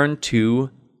return to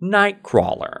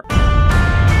Nightcrawler.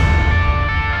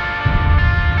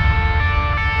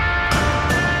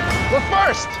 We're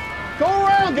first! Go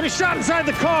around, get a shot inside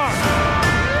the car!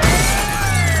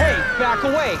 Hey, back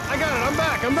away! I got it, I'm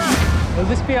back! Will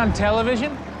this be on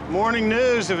television? Morning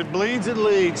news, if it bleeds, it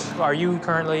leads. Are you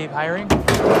currently hiring?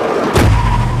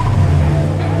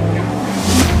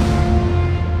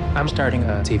 I'm starting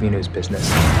a TV news business.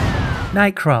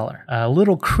 Nightcrawler, a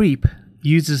little creep,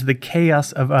 uses the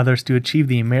chaos of others to achieve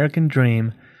the American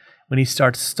dream when he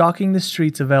starts stalking the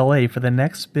streets of LA for the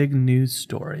next big news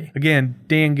story. Again,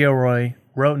 Dan Gilroy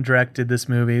wrote and directed this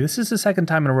movie. This is the second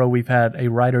time in a row we've had a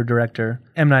writer-director.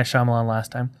 M. Night Shyamalan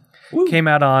last time. Woo. Came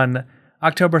out on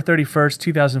October 31st,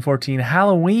 2014,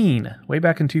 Halloween, way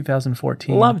back in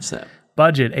 2014. Loves it.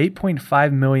 Budget,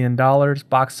 $8.5 million.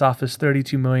 Box office,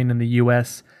 $32 million in the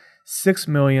U.S., $6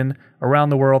 million around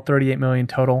the world, $38 million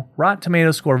total. Rotten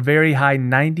Tomatoes score very high,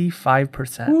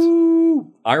 95%.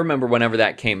 Woo. I remember whenever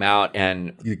that came out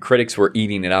and the critics were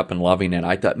eating it up and loving it,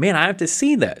 I thought, man, I have to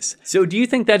see this. So do you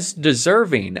think that's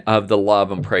deserving of the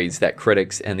love and praise that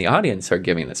critics and the audience are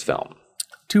giving this film?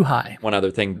 Too high. One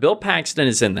other thing, Bill Paxton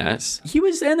is in this. He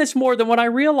was in this more than what I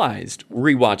realized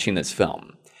rewatching this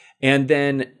film. And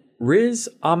then Riz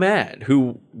Ahmed,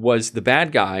 who was the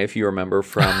bad guy, if you remember,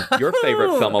 from your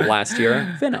favorite film of last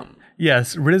year, Venom.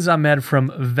 Yes, Riz Ahmed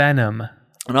from Venom.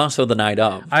 And also The Night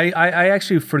Of. I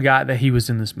actually forgot that he was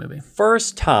in this movie.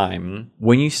 First time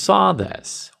when you saw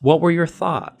this, what were your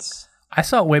thoughts? I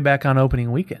saw it way back on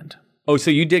opening weekend. Oh, so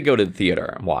you did go to the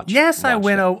theater and watch? Yes, I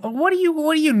went. What are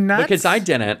you nuts? Because I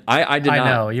didn't. I did not.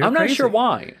 I know. You're I'm crazy. not sure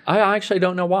why. I actually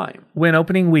don't know why. When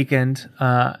opening weekend,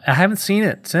 I haven't seen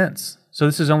it since. So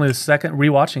this is only the second,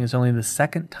 rewatching is only the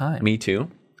second time. Me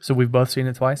too. So we've both seen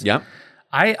it twice? Yep.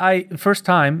 I first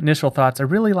time, initial thoughts, I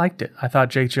really liked it. I thought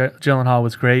Jake Gyllenhaal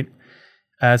was great.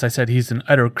 As I said, he's an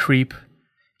utter creep.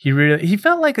 He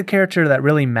felt like a character that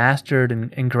really mastered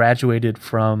and graduated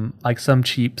from like some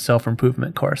cheap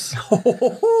self-improvement course,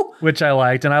 which I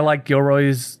liked. And I like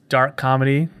Gilroy's dark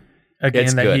comedy, again,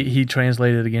 it's that good. he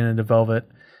translated again into Velvet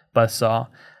Buzzsaw.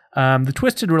 The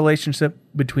twisted relationship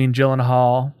between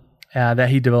Gyllenhaal that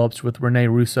he develops with Renee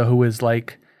Russo, who is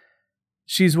like,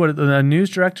 she's a news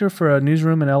director for a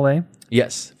newsroom in LA?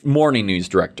 Yes, morning news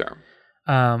director.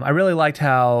 I really liked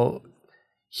how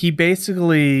he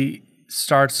basically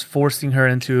starts forcing her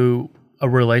into a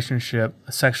relationship,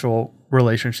 a sexual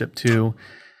relationship too,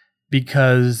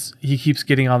 because he keeps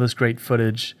getting all this great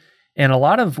footage. And a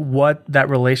lot of what that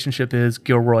relationship is,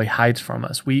 Gilroy hides from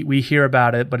us. We hear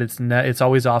about it, but it's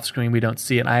always off screen. We don't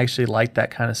see it. And I actually like that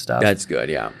kind of stuff. That's good,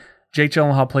 yeah. Jake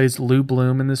Gyllenhaal plays Lou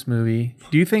Bloom in this movie.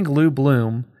 Do you think Lou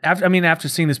Bloom, after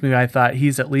seeing this movie, I thought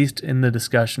he's at least in the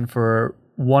discussion for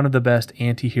one of the best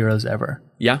anti-heroes ever?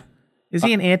 Yeah. Is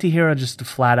he an anti-hero or just a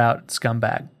flat-out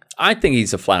scumbag? I think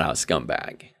he's a flat-out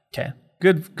scumbag. Okay.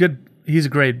 Good. He's a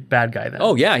great bad guy then.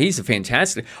 Oh, yeah, he's a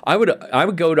fantastic. I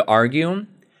would go to argue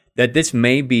that this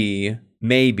maybe,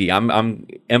 I'm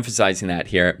emphasizing that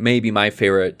here, maybe my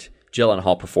favorite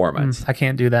Gyllenhaal performance. I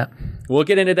can't do that. We'll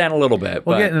get into that in a little bit.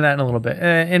 We'll get into that in a little bit.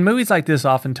 And movies like this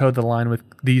often toe the line with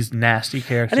these nasty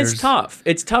characters. And it's tough.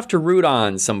 It's tough to root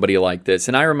on somebody like this.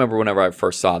 And I remember whenever I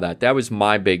first saw that was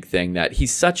my big thing, that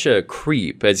he's such a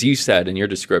creep, as you said in your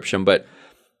description, but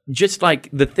just like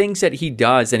the things that he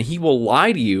does, and he will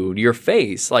lie to you to your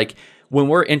face. Like when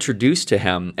we're introduced to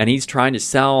him and he's trying to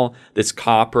sell this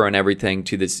copper and everything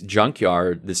to this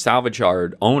junkyard, the salvage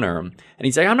yard owner, and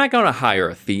he's like, I'm not going to hire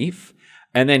a thief.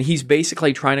 And then he's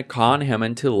basically trying to con him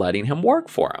into letting him work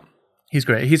for him. He's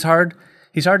great. He's hard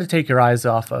to take your eyes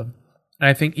off of. And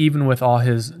I think even with all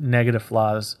his negative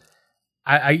flaws,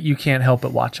 you can't help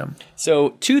but watch him.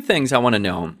 So 2 things I want to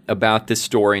know about this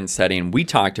story and setting. We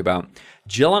talked about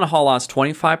Gyllenhaal lost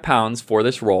 25 pounds for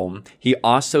this role. He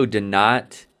also did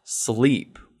not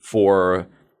sleep for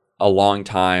a long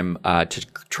time to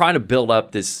try to build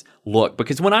up this look.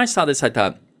 Because when I saw this, I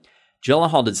thought,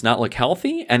 Gyllenhaal does not look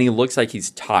healthy, and he looks like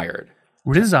he's tired.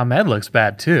 Riz Ahmed looks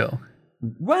bad, too.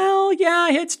 Well,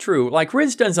 yeah, it's true. Like,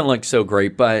 Riz doesn't look so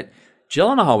great, but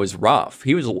Gyllenhaal was rough.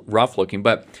 He was rough looking.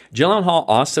 But Gyllenhaal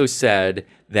also said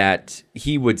that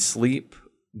he would sleep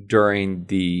during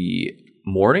the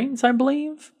mornings, I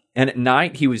believe. And at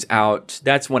night, he was out.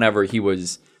 That's whenever he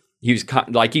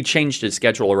changed his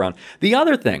schedule around. The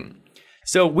other thing,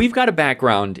 so we've got a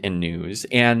background in news,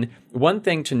 and one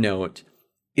thing to note,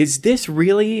 is this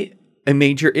really a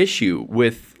major issue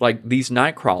with like these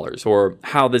night crawlers, or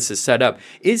how this is set up?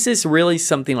 Is this really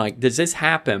something like, does this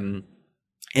happen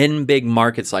in big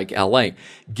markets like LA?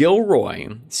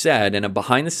 Gilroy said in a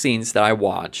behind the scenes that I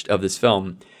watched of this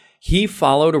film, he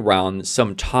followed around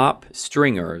some top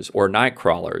stringers or night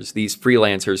crawlers, these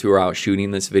freelancers who are out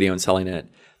shooting this video and selling it.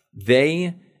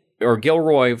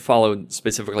 Gilroy followed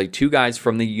specifically 2 guys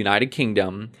from the United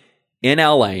Kingdom in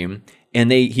LA,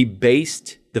 and he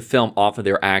based the film off of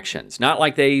their actions. Not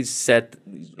like they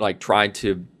tried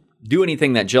to do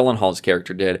anything that Gyllenhaal's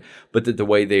character did, but that the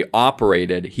way they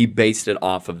operated, he based it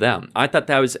off of them. I thought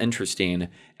that was interesting,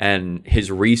 and his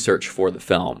research for the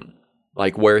film,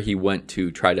 like where he went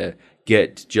to try to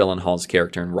get Gyllenhaal's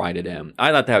character and write it in.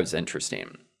 I thought that was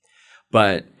interesting.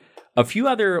 But a few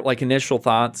other like initial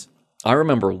thoughts. I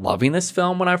remember loving this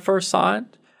film when I first saw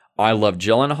it. I love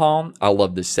Gyllenhaal. I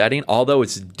love the setting, although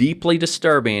it's deeply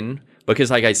disturbing because,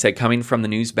 like I said, coming from the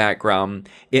news background,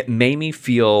 it made me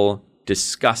feel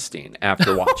disgusting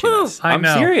after watching this. I'm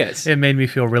serious. It made me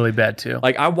feel really bad too.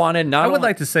 Like I would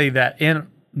like to say that in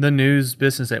the news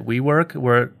business that we work,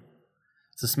 where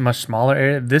it's a much smaller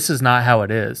area, this is not how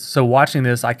it is. So watching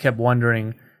this, I kept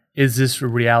wondering, is this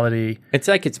reality? It's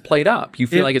like it's played up. You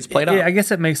feel like it's played up. I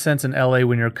guess it makes sense in LA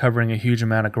when you're covering a huge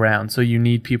amount of ground. So you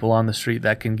need people on the street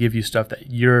that can give you stuff that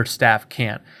your staff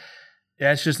can't.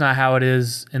 That's just not how it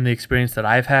is in the experience that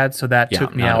I've had. So that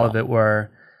took me out of it, where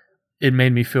it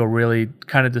made me feel really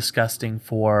kind of disgusting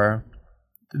for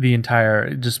the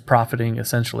entire, just profiting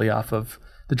essentially off of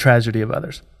the tragedy of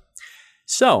others.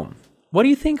 So what do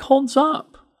you think holds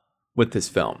up with this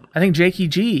film? I think Jakey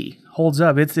G holds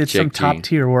up. It's some top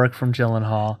tier work from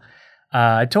Gyllenhaal.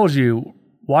 I told you,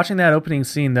 watching that opening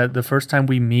scene, that the first time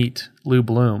we meet Lou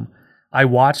Bloom, I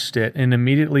watched it and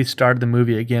immediately started the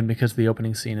movie again because the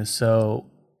opening scene is so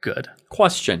good.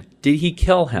 Question: did he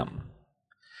kill him?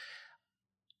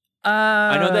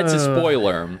 I know that's a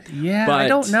spoiler. Yeah, but I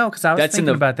don't know, because I was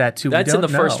thinking about that too. That's in the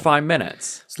first 5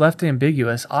 minutes. It's left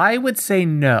ambiguous. I would say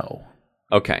no.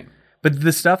 Okay. But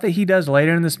the stuff that he does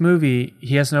later in this movie,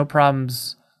 he has no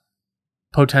problems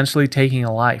potentially taking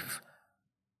a life.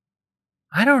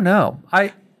 I don't know.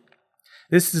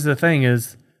 This is the thing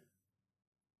is,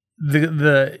 at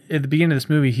the beginning of this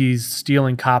movie, he's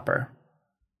stealing copper,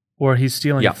 or he's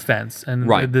stealing a fence, and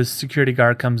the security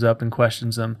guard comes up and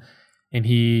questions him, and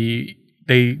he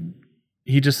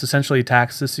just essentially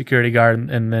attacks the security guard,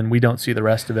 and then we don't see the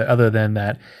rest of it other than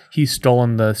that he's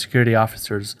stolen the security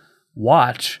officer's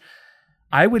watch.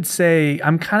 I would say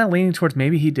I'm kind of leaning towards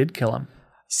maybe he did kill him.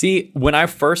 See, when I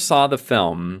first saw the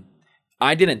film,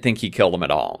 I didn't think he killed him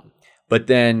at all. But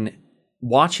then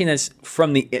watching this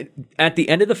at the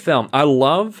end of the film, I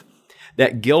love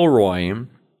that Gilroy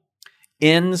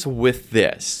ends with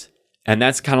this. And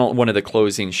that's kind of one of the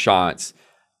closing shots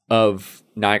of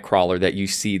Nightcrawler, that you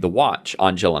see the watch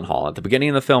on Gyllenhaal at the beginning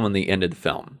of the film and the end of the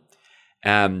film.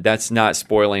 That's not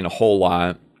spoiling a whole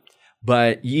lot,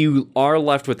 but you are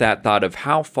left with that thought of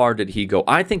how far did he go?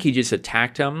 I think he just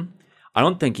attacked him. I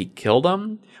don't think he killed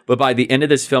him. But by the end of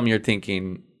this film, you're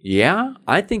thinking, yeah,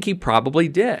 I think he probably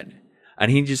did. And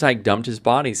he just like dumped his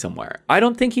body somewhere. I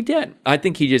don't think he did. I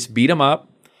think he just beat him up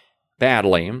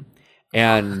badly,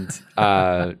 and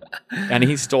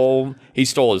he stole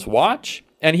his watch,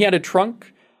 and he had a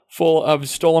trunk full of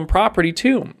stolen property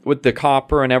too, with the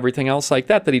copper and everything else like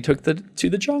that he took to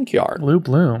the junkyard. Lou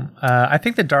Bloom. I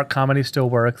think the dark comedy still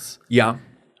works. Yeah.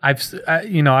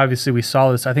 Obviously we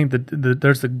saw this. I think that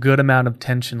there's a good amount of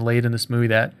tension laid in this movie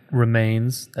that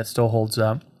remains, that still holds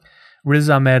up. Riz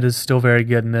Ahmed is still very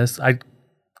good in this. I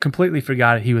completely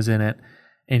forgot he was in it.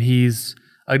 And he's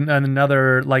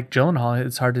another, like Gyllenhaal,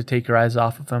 it's hard to take your eyes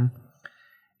off of him.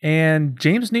 And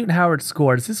James Newton Howard's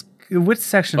score, which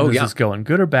section does this go in,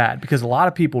 good or bad? Because a lot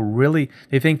of people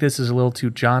they think this is a little too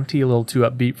jaunty, a little too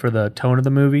upbeat for the tone of the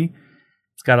movie.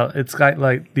 It's got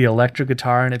like the electric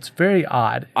guitar, and it's very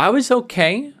odd. I was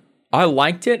okay. I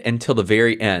liked it until the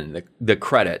very end, the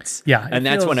credits. Yeah. And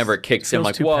that's whenever it kicks in,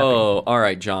 like, whoa, all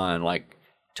right, John, like,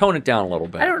 tone it down a little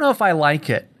bit. I don't know if I like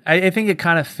it. I think it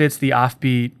kind of fits the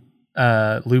offbeat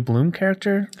Lou Bloom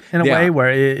character in a way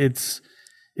where it's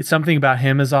something about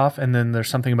him is off, and then there's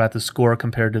something about the score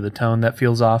compared to the tone that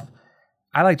feels off.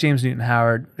 I like James Newton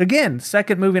Howard. Again,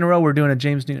 second movie in a row we're doing a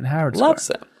James Newton Howard score. Loves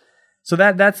him. So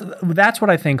that's what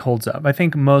I think holds up. I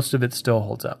think most of it still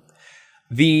holds up.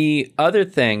 The other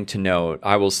thing to note,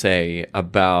 I will say,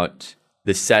 about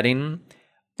the setting,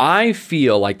 I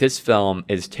feel like this film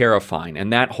is terrifying,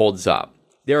 and that holds up.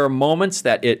 There are moments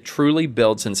that it truly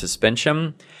builds in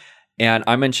suspension, and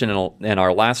I mentioned in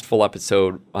our last full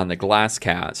episode on the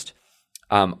Glasscast,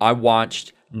 I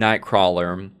watched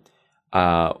Nightcrawler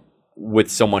with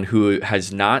someone who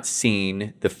has not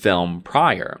seen the film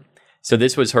prior. So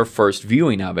this was her first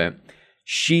viewing of it.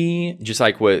 She, just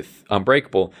like with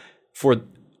Unbreakable, for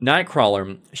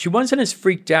Nightcrawler, she wasn't as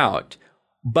freaked out,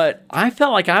 but I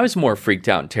felt like I was more freaked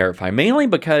out and terrified, mainly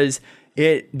because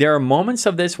there are moments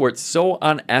of this where it's so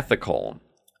unethical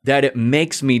that it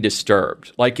makes me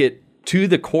disturbed. Like, it, to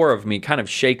the core of me, kind of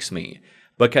shakes me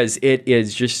because it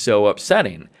is just so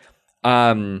upsetting.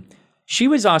 She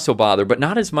was also bothered, but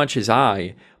not as much as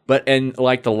I. But in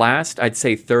like the last, I'd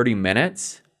say 30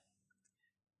 minutes,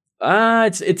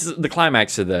 it's the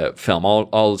climax of the film.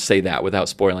 I'll say that without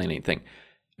spoiling anything.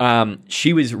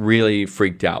 She was really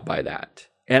freaked out by that.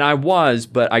 And I was,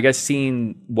 but I guess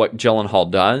seeing what Gyllenhaal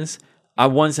does, I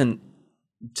wasn't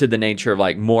to the nature of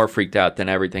like more freaked out than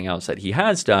everything else that he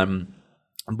has done.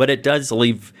 But it does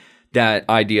leave that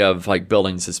idea of like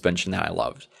building suspension that I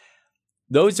loved.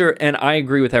 And I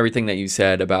agree with everything that you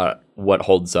said about what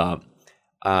holds up.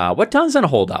 What doesn't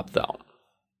hold up though?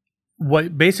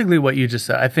 Basically what you just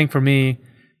said. I think for me,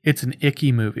 it's an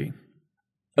icky movie.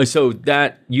 So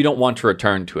that you don't want to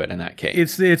return to it in that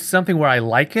case. It's something where I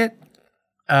like it.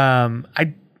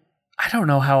 I don't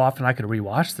know how often I could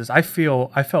rewatch this. I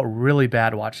felt really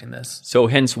bad watching this. So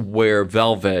hence where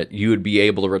Velvet, you would be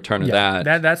able to return to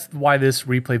that. That's why this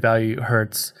replay value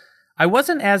hurts. I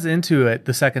wasn't as into it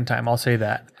the second time, I'll say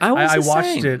that. I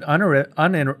watched it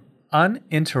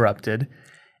uninterrupted,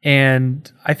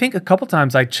 and I think a couple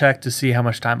times I checked to see how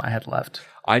much time I had left.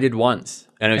 I did once,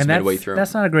 and it was midway through.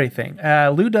 That's not a great thing.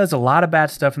 Lou does a lot of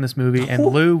bad stuff in this movie, and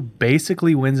Lou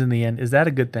basically wins in the end. Is that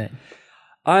a good thing?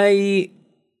 I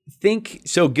think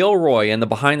so. Gilroy in the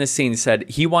behind the scenes said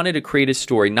he wanted to create a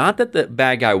story, not that the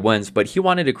bad guy wins, but he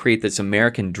wanted to create this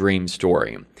American dream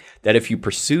story that if you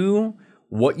pursue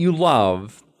what you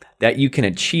love, that you can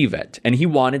achieve it. And he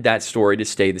wanted that story to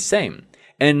stay the same.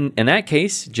 And in that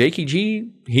case, Jakey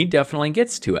G, he definitely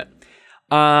gets to it.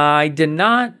 I did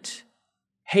not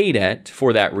hate it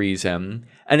for that reason,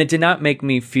 and it did not make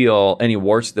me feel any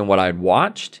worse than what I'd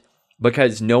watched,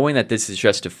 because knowing that this is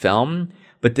just a film,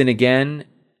 but then again,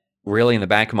 really in the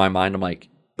back of my mind, I'm like,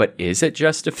 but is it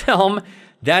just a film?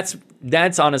 That's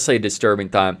honestly a disturbing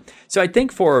thought. So I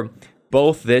think for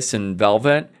both this and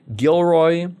Velvet,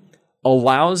 Gilroy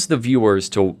allows the viewers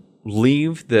to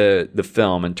leave the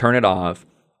film and turn it off,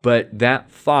 but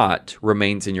that thought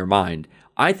remains in your mind.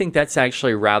 I think that's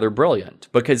actually rather brilliant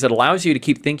because it allows you to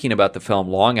keep thinking about the film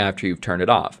long after you've turned it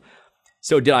off.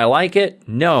 So did I like it?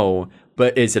 No.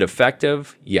 But is it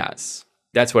effective? Yes.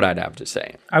 That's what I'd have to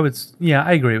say. I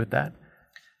agree with that.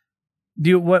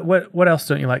 What else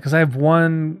don't you like? Because I have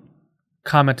one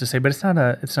comment to say, but it's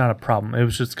not a problem. It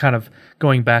was just kind of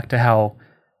going back to how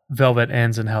Velvet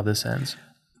ends and how this ends.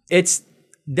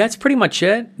 That's pretty much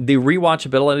it. The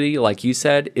rewatchability, like you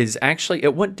said, is actually,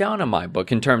 it went down in my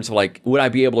book in terms of like, would I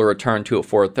be able to return to it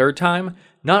for a third time?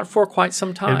 Not for quite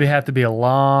some time. It'd have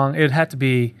to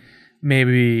be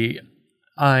maybe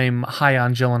I'm high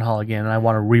on Gyllenhaal again and I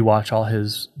want to rewatch all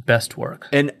his best work.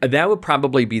 And that would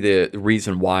probably be the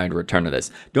reason why I'd return to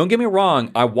this. Don't get me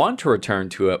wrong, I want to return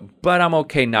to it, but I'm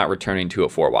okay not returning to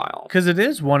it for a while. Because it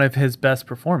is one of his best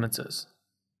performances.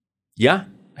 Yeah.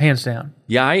 Hands down.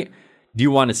 Yeah, Do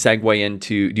you want to segue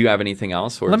into, do you have anything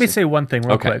else? Or Let me say one thing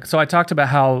real quick. So I talked about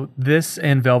how this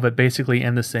and Velvet basically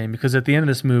end the same, because at the end of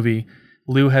this movie,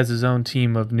 Lou has his own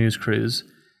team of news crews,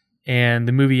 and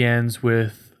the movie ends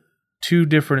with two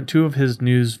of his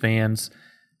news vans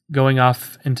going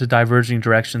off into diverging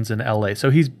directions in LA. So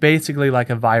he's basically like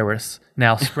a virus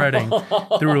now spreading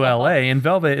through LA. In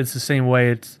Velvet, it's the same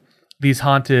way. It's these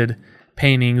haunted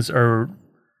paintings are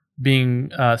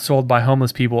being sold by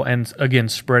homeless people and, again,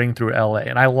 spreading through LA.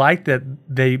 And I like that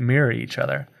they mirror each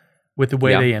other with the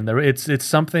way they end. It's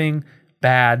something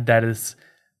bad that is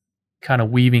kind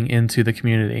of weaving into the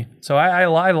community. So I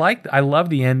love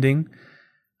the ending.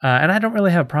 And I don't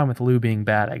really have a problem with Lou being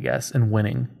bad, I guess, and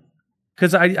winning.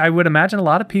 Because I would imagine a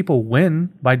lot of people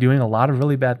win by doing a lot of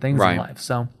really bad things in life.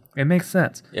 So it makes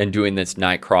sense. And doing this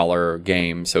Nightcrawler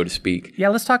game, so to speak. Yeah,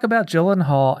 let's talk about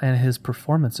Gyllenhaal and his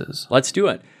performances. Let's do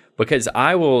it. Because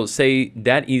I will say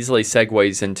that easily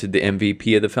segues into the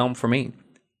MVP of the film for me.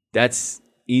 That's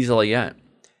easily it.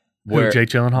 Jake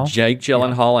Gyllenhaal? Jake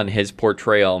Gyllenhaal and his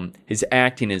portrayal, his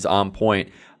acting is on point.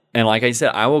 And like I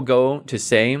said, I will go to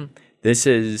say this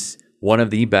is one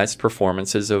of the best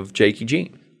performances of Jakey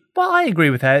G. Well, I agree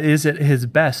with that. Is it his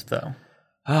best, though?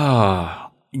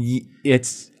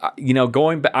 It's,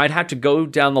 going back, I'd have to go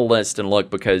down the list and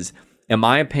look because, in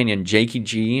my opinion, Jakey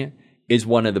G is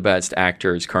one of the best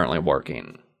actors currently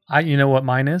working. You know what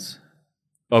mine is?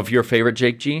 Of your favorite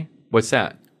Jake G? What's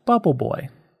that? Bubble Boy.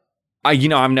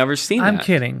 I've never seen that. I'm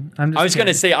kidding. I was going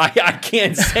to say, I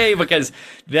can't say because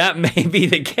that may be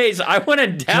the case. I want to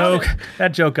doubt it.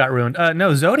 That joke got ruined.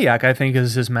 No, Zodiac, I think,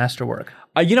 is his masterwork.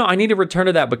 I need to return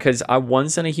to that because I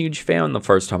wasn't a huge fan the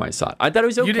first time I saw it. I thought it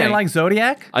was okay. You didn't like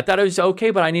Zodiac? I thought it was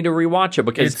okay, but I need to rewatch it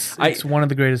because it's one of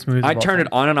the greatest movies. I turned it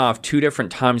on and off 2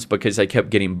 different times because I kept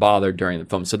getting bothered during the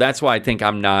film. So that's why I think I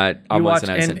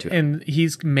wasn't as into it. And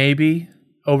he's maybe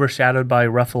overshadowed by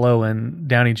Ruffalo and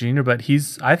Downey Jr., but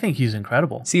I think he's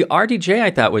incredible. See, RDJ I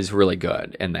thought was really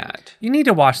good in that. You need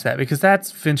to watch that because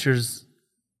that's Fincher's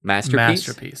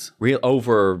masterpiece.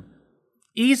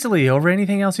 Easily over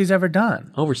anything else he's ever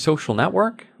done. Over Social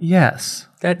Network? Yes.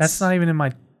 That's not even in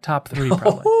my top 3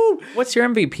 probably. What's your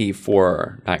MVP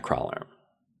for Nightcrawler?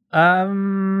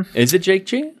 Is it Jake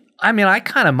G? I mean, I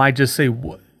kind of might just say,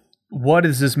 what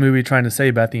is this movie trying to say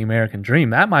about the American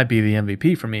dream? That might be the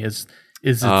MVP for me, is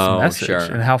its message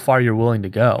and how far you're willing to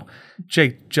go.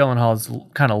 Jake Gyllenhaal is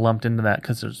kind of lumped into that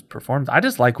because there's performance. I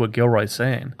just like what Gilroy's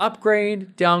saying.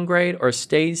 Upgrade, downgrade, or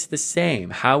stays the same?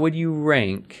 How would you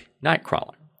rank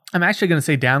Nightcrawler? I'm actually going to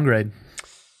say downgrade.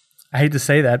 I hate to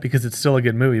say that because it's still a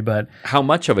good movie, but how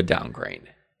much of a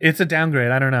downgrade? It's a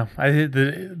downgrade. I don't know.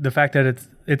 The fact that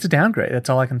it's a downgrade. That's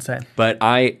all I can say. But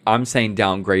I'm saying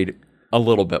downgrade a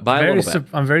little bit. By a little bit.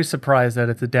 I'm very surprised that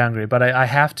it's a downgrade, but I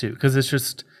have to because it's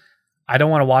just I don't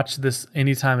want to watch this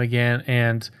anytime again.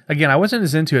 And again, I wasn't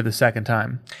as into it the second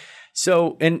time.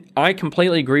 So, and I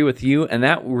completely agree with you, and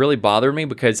that really bothered me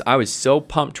because I was so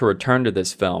pumped to return to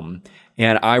this film.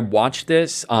 And I watched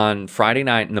this on Friday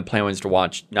night, and the plan was to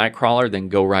watch Nightcrawler, then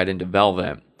go right into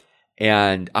Velvet.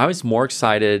 And I was more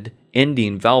excited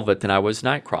ending Velvet than I was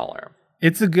Nightcrawler.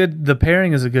 The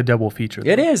pairing is a good double feature, though.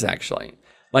 It is, actually.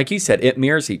 Like you said, it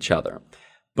mirrors each other.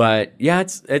 But yeah,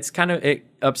 it's kind of, it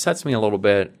upsets me a little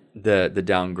bit, the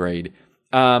downgrade.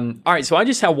 All right, so I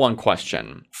just have one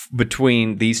question.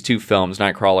 Between these 2 films,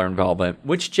 Nightcrawler and Velvet,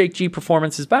 which Jake G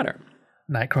performance is better?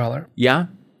 Nightcrawler. Yeah?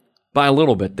 By a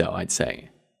little bit, though, I'd say.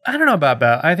 I don't know about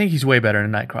that. I think he's way better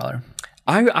than Nightcrawler.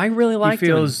 I really like him. He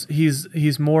feels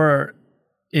he's more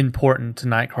important to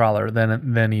Nightcrawler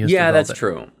than he is to Velvet. Yeah, that's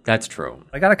true. That's true.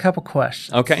 I got a couple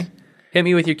questions. Okay. Hit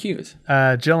me with your cues.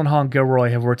 Gyllenhaal and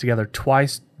Gilroy have worked together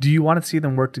twice. Do you want to see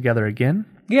them work together again?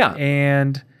 Yeah.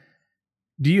 And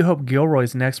do you hope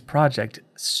Gilroy's next project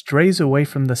strays away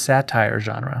from the satire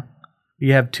genre?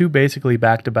 You have 2 basically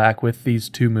back-to-back with these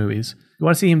 2 movies. You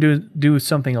want to see him do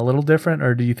something a little different,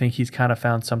 or do you think he's kind of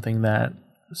found something that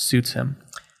suits him?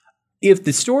 If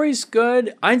the story's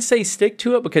good, I'd say stick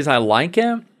to it because I like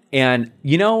it. And,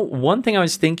 one thing I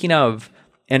was thinking of,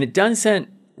 and it doesn't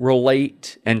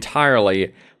relate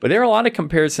entirely, but there are a lot of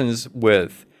comparisons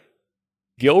with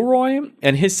Gilroy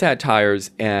and his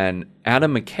satires and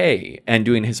Adam McKay and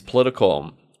doing his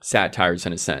political satires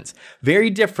in a sense. Very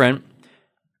different,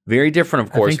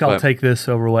 of course. I think I'll take this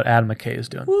over what Adam McKay is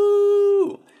doing.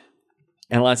 Woo!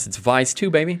 Unless it's Vice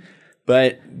too, baby.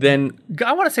 But then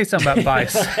I want to say something about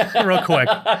Vice real quick.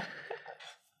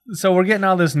 So we're getting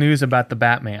all this news about the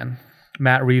Batman,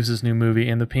 Matt Reeves' new movie,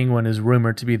 and the Penguin is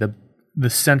rumored to be the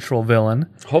central villain.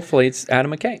 Hopefully it's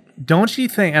Adam McKay. Don't you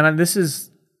think, and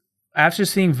after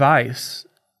seeing Vice,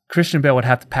 Christian Bale would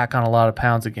have to pack on a lot of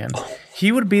pounds again.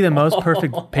 He would be the most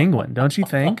perfect penguin, don't you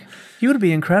think? He would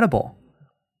be incredible.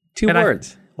 Two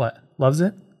words. What? Loves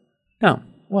it? No.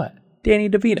 What? Danny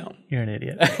DeVito. You're an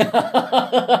idiot.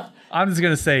 I'm just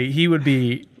going to say he would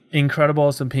be incredible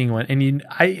as a penguin, and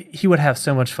he would have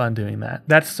so much fun doing that.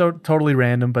 That's so totally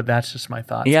random, but that's just my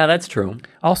thoughts. Yeah, that's true.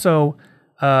 Also,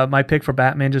 my pick for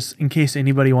Batman, just in case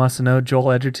anybody wants to know,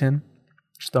 Joel Edgerton.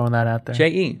 Just throwing that out there.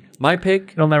 J.E. My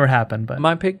pick. It'll never happen, but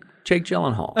My pick, Jake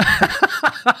Gyllenhaal.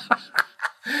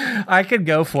 I could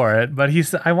go for it, but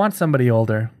I want somebody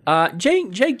older.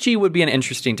 Jake G would be an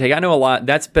interesting take. I know a lot.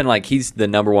 That's been like he's the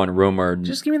number one rumored.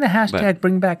 Just give me the hashtag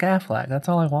bring back Affleck. That's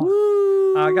all I want.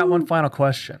 I got one final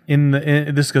question.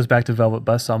 This goes back to Velvet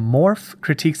Buzzsaw. Morph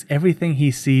critiques everything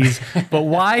he sees, but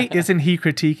why isn't he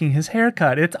critiquing his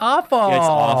haircut? It's awful. It's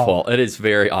awful. It is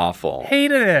very awful.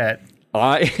 Hated it.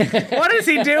 What is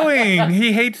he doing?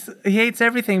 He hates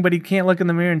everything, but he can't look in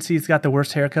the mirror and see he's got the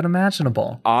worst haircut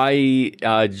imaginable. I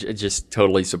just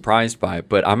totally surprised by it,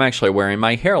 but I'm actually wearing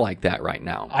my hair like that right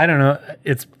now. I don't know.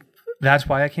 That's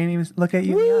why I can't even look at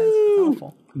you in the eyes. It's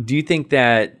awful. Do you think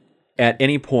that at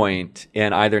any point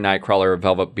in either Nightcrawler or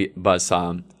Velvet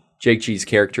Buzzsaw, Jake G's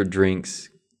character drinks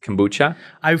kombucha?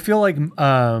 I feel like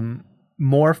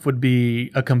Morph would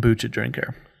be a kombucha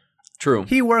drinker. True.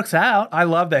 He works out. I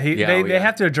love that. They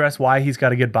have to address why he's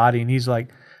got a good body, and he's like,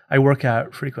 I work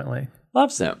out frequently.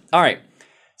 Loves it. All right.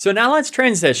 So now let's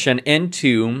transition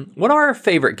into one of our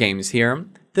favorite games here,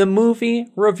 the movie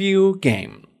review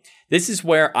game. This is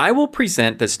where I will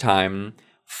present this time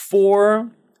 4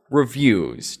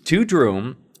 reviews to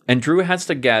Drew, and Drew has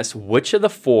to guess which of the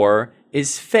 4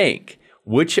 is fake.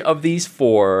 Which of these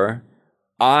 4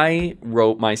 I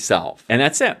wrote myself. And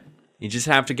that's it. You just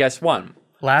have to guess one.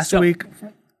 Last week,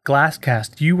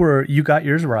 Glasscast, you got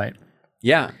yours right.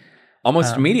 Yeah,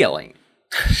 almost immediately.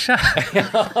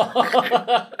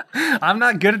 I'm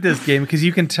not good at this game because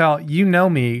you can tell, you know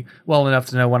me well enough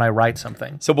to know when I write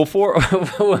something. So before...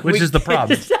 which is the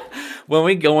problem. When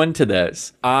we go into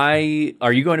this, are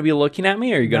you going to be looking at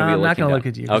me or are you going to be looking I'm not going to look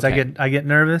at you because I get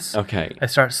nervous. Okay. I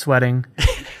start sweating.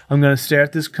 I'm going to stare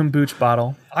at this kombucha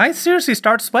bottle. I seriously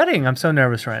start sweating. I'm so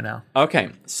nervous right now.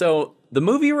 Okay, so the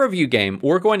movie review game,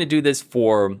 we're going to do this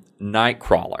for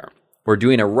Nightcrawler. We're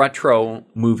doing a retro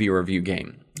movie review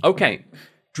game. Okay,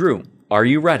 Drew, are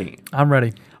you ready? I'm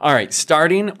ready. All right,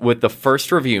 starting with the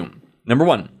first review. Number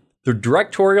 1. The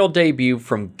directorial debut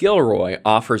from Gilroy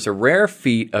offers a rare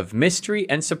feat of mystery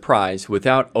and surprise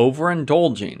without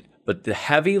overindulging, but the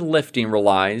heavy lifting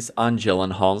relies on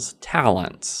Gyllenhaal's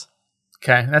talents.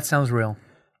 Okay, that sounds real.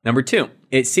 Number 2.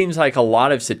 It seems like a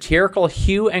lot of satirical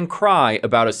hue and cry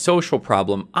about a social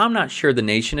problem I'm not sure the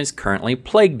nation is currently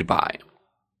plagued by.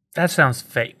 That sounds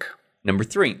fake. Number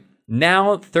 3.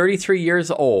 Now 33 years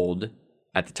old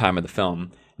at the time of the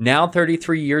film,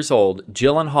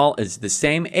 Gyllenhaal is the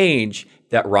same age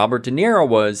that Robert De Niro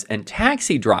was in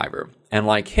Taxi Driver. And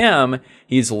like him,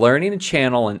 he's learning to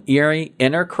channel an eerie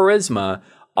inner charisma,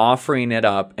 offering it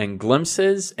up in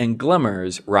glimpses and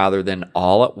glimmers rather than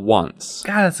all at once.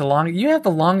 God, that's you have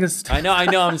the longest. I know,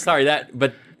 I'm sorry.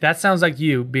 But that sounds like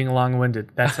you being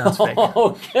long-winded. That sounds fake.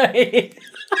 Okay.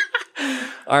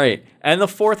 All right. And the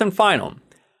 4th and final.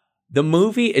 The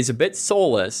movie is a bit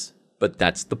soulless, but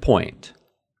that's the point.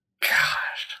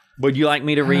 Gosh. Would you like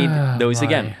me to read those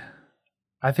again?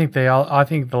 I think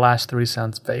the last 3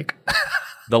 sounds fake.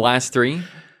 The last 3?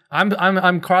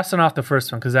 I'm crossing off the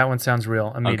first one because that one sounds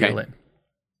real immediately. Okay.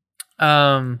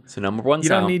 So number 1's you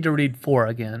don't out. need to read 4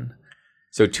 again.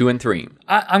 So 2 and 3.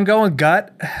 I'm going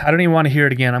gut. I don't even want to hear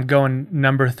it again. I'm going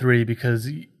number 3 because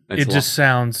it just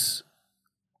sounds.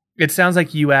 It sounds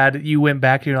like you went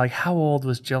back and you're like, how old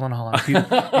was Gyllenhaal in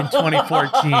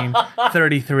 2014?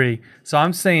 33. So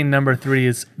I'm saying number 3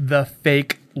 is the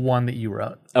fake one that you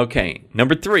wrote. Okay,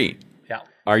 number 3. Yeah.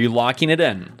 Are you locking it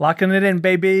in? Locking it in,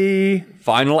 baby.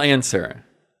 Final answer.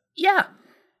 Yeah.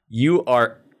 You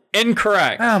are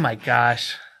incorrect. Oh my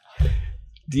gosh.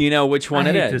 Do you know which one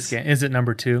I it hate is? This game. Is it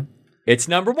number 2? It's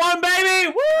number 1, baby!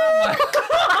 Woo!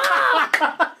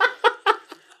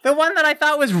 The one that I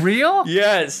thought was real?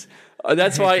 Yes.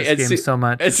 That's why it's game so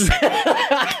much.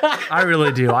 I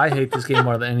really do. I hate this game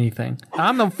more than anything.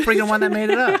 I'm the freaking one that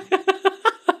made it up.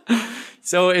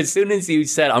 So as soon as you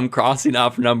said I'm crossing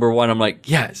off number 1, I'm like,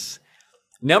 yes.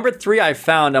 Number 3 I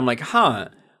found, I'm like,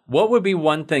 what would be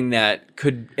one thing that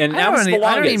could, and that was the longest.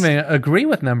 I don't even agree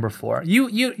with number 4.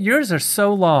 Yours are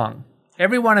so long.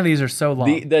 Every one of these are so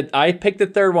long. I picked the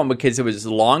 3rd one because it was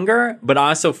longer, but I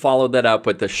also followed that up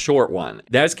with the short one.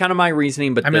 That's kind of my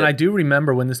reasoning. But I do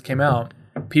remember when this came out,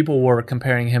 people were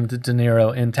comparing him to De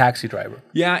Niro in Taxi Driver.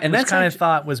 Yeah, and that's kind of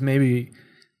thought was maybe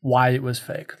why it was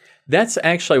fake. That's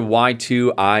actually why,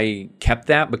 too, I kept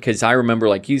that, because I remember,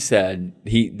 like you said,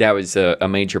 that was a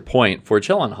major point for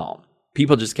Gyllenhaal.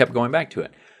 People just kept going back to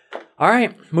it. All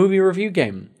right, movie review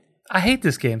game. I hate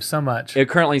this game so much. It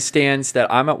currently stands that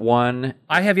I'm at 1.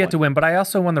 I have yet to win, but I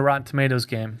also won the Rotten Tomatoes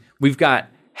game. We've got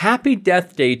Happy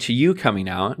Death Day to You coming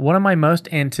out. One of my most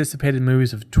anticipated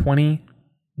movies of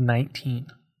 2019.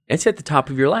 It's at the top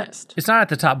of your list. It's not at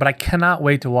the top, but I cannot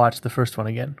wait to watch the first one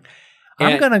again.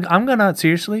 I'm gonna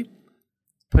seriously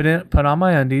put on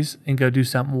my undies and go do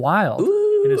something wild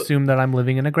and assume that I'm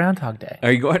living in a Groundhog Day.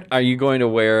 Are you going to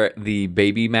wear the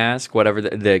baby mask, whatever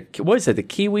the what is it, the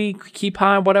kiwi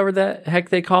pie, whatever the heck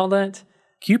they call it?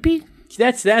 Kewpie?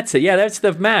 That's it. Yeah, that's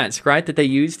the mask, right, that they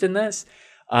used in this.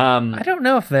 I don't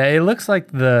know if it looks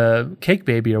like the cake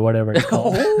baby or whatever it's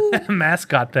called.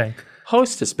 Mascot thing.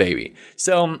 Hostess baby.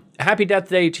 So Happy Death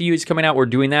Day to You is coming out. We're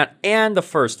doing that. And the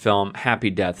first film, Happy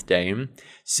Death Day.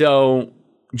 So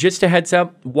just a heads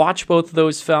up, watch both of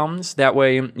those films. That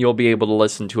way you'll be able to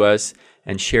listen to us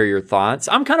and share your thoughts.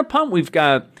 I'm kind of pumped. We've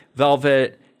got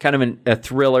Velvet, kind of a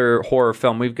thriller horror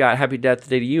film. We've got Happy Death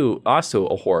Day to You, also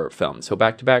a horror film. So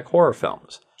back-to-back horror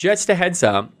films. Just a heads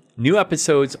up, new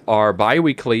episodes are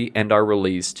bi-weekly and are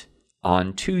released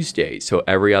on Tuesday. So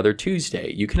every other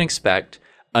Tuesday, you can expect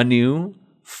a new,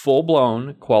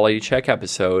 full-blown Quality Check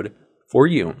episode for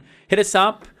you. Hit us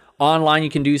up online. You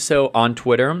can do so on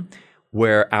Twitter,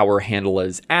 where our handle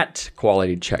is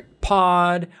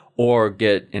 @QualityCheckPod, or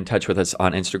get in touch with us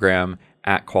on Instagram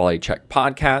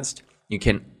 @QualityCheckPodcast. You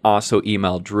can also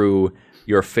email Drew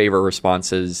your favorite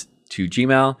responses to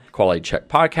Gmail,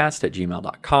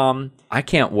 qualitycheckpodcast@gmail.com. I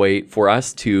can't wait for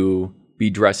us to be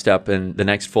dressed up in the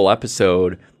next full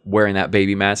episode wearing that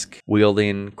baby mask,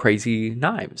 wielding crazy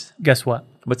knives. Guess what?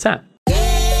 What's that?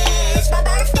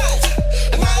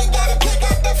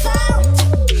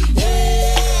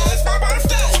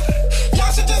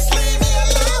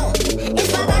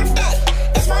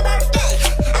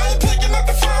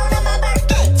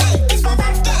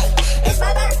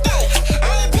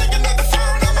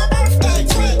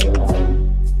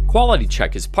 Quality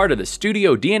Check is part of the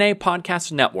Studio DNA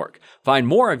Podcast Network. Find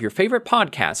more of your favorite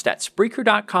podcasts at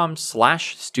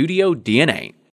Spreaker.com/StudioDNA.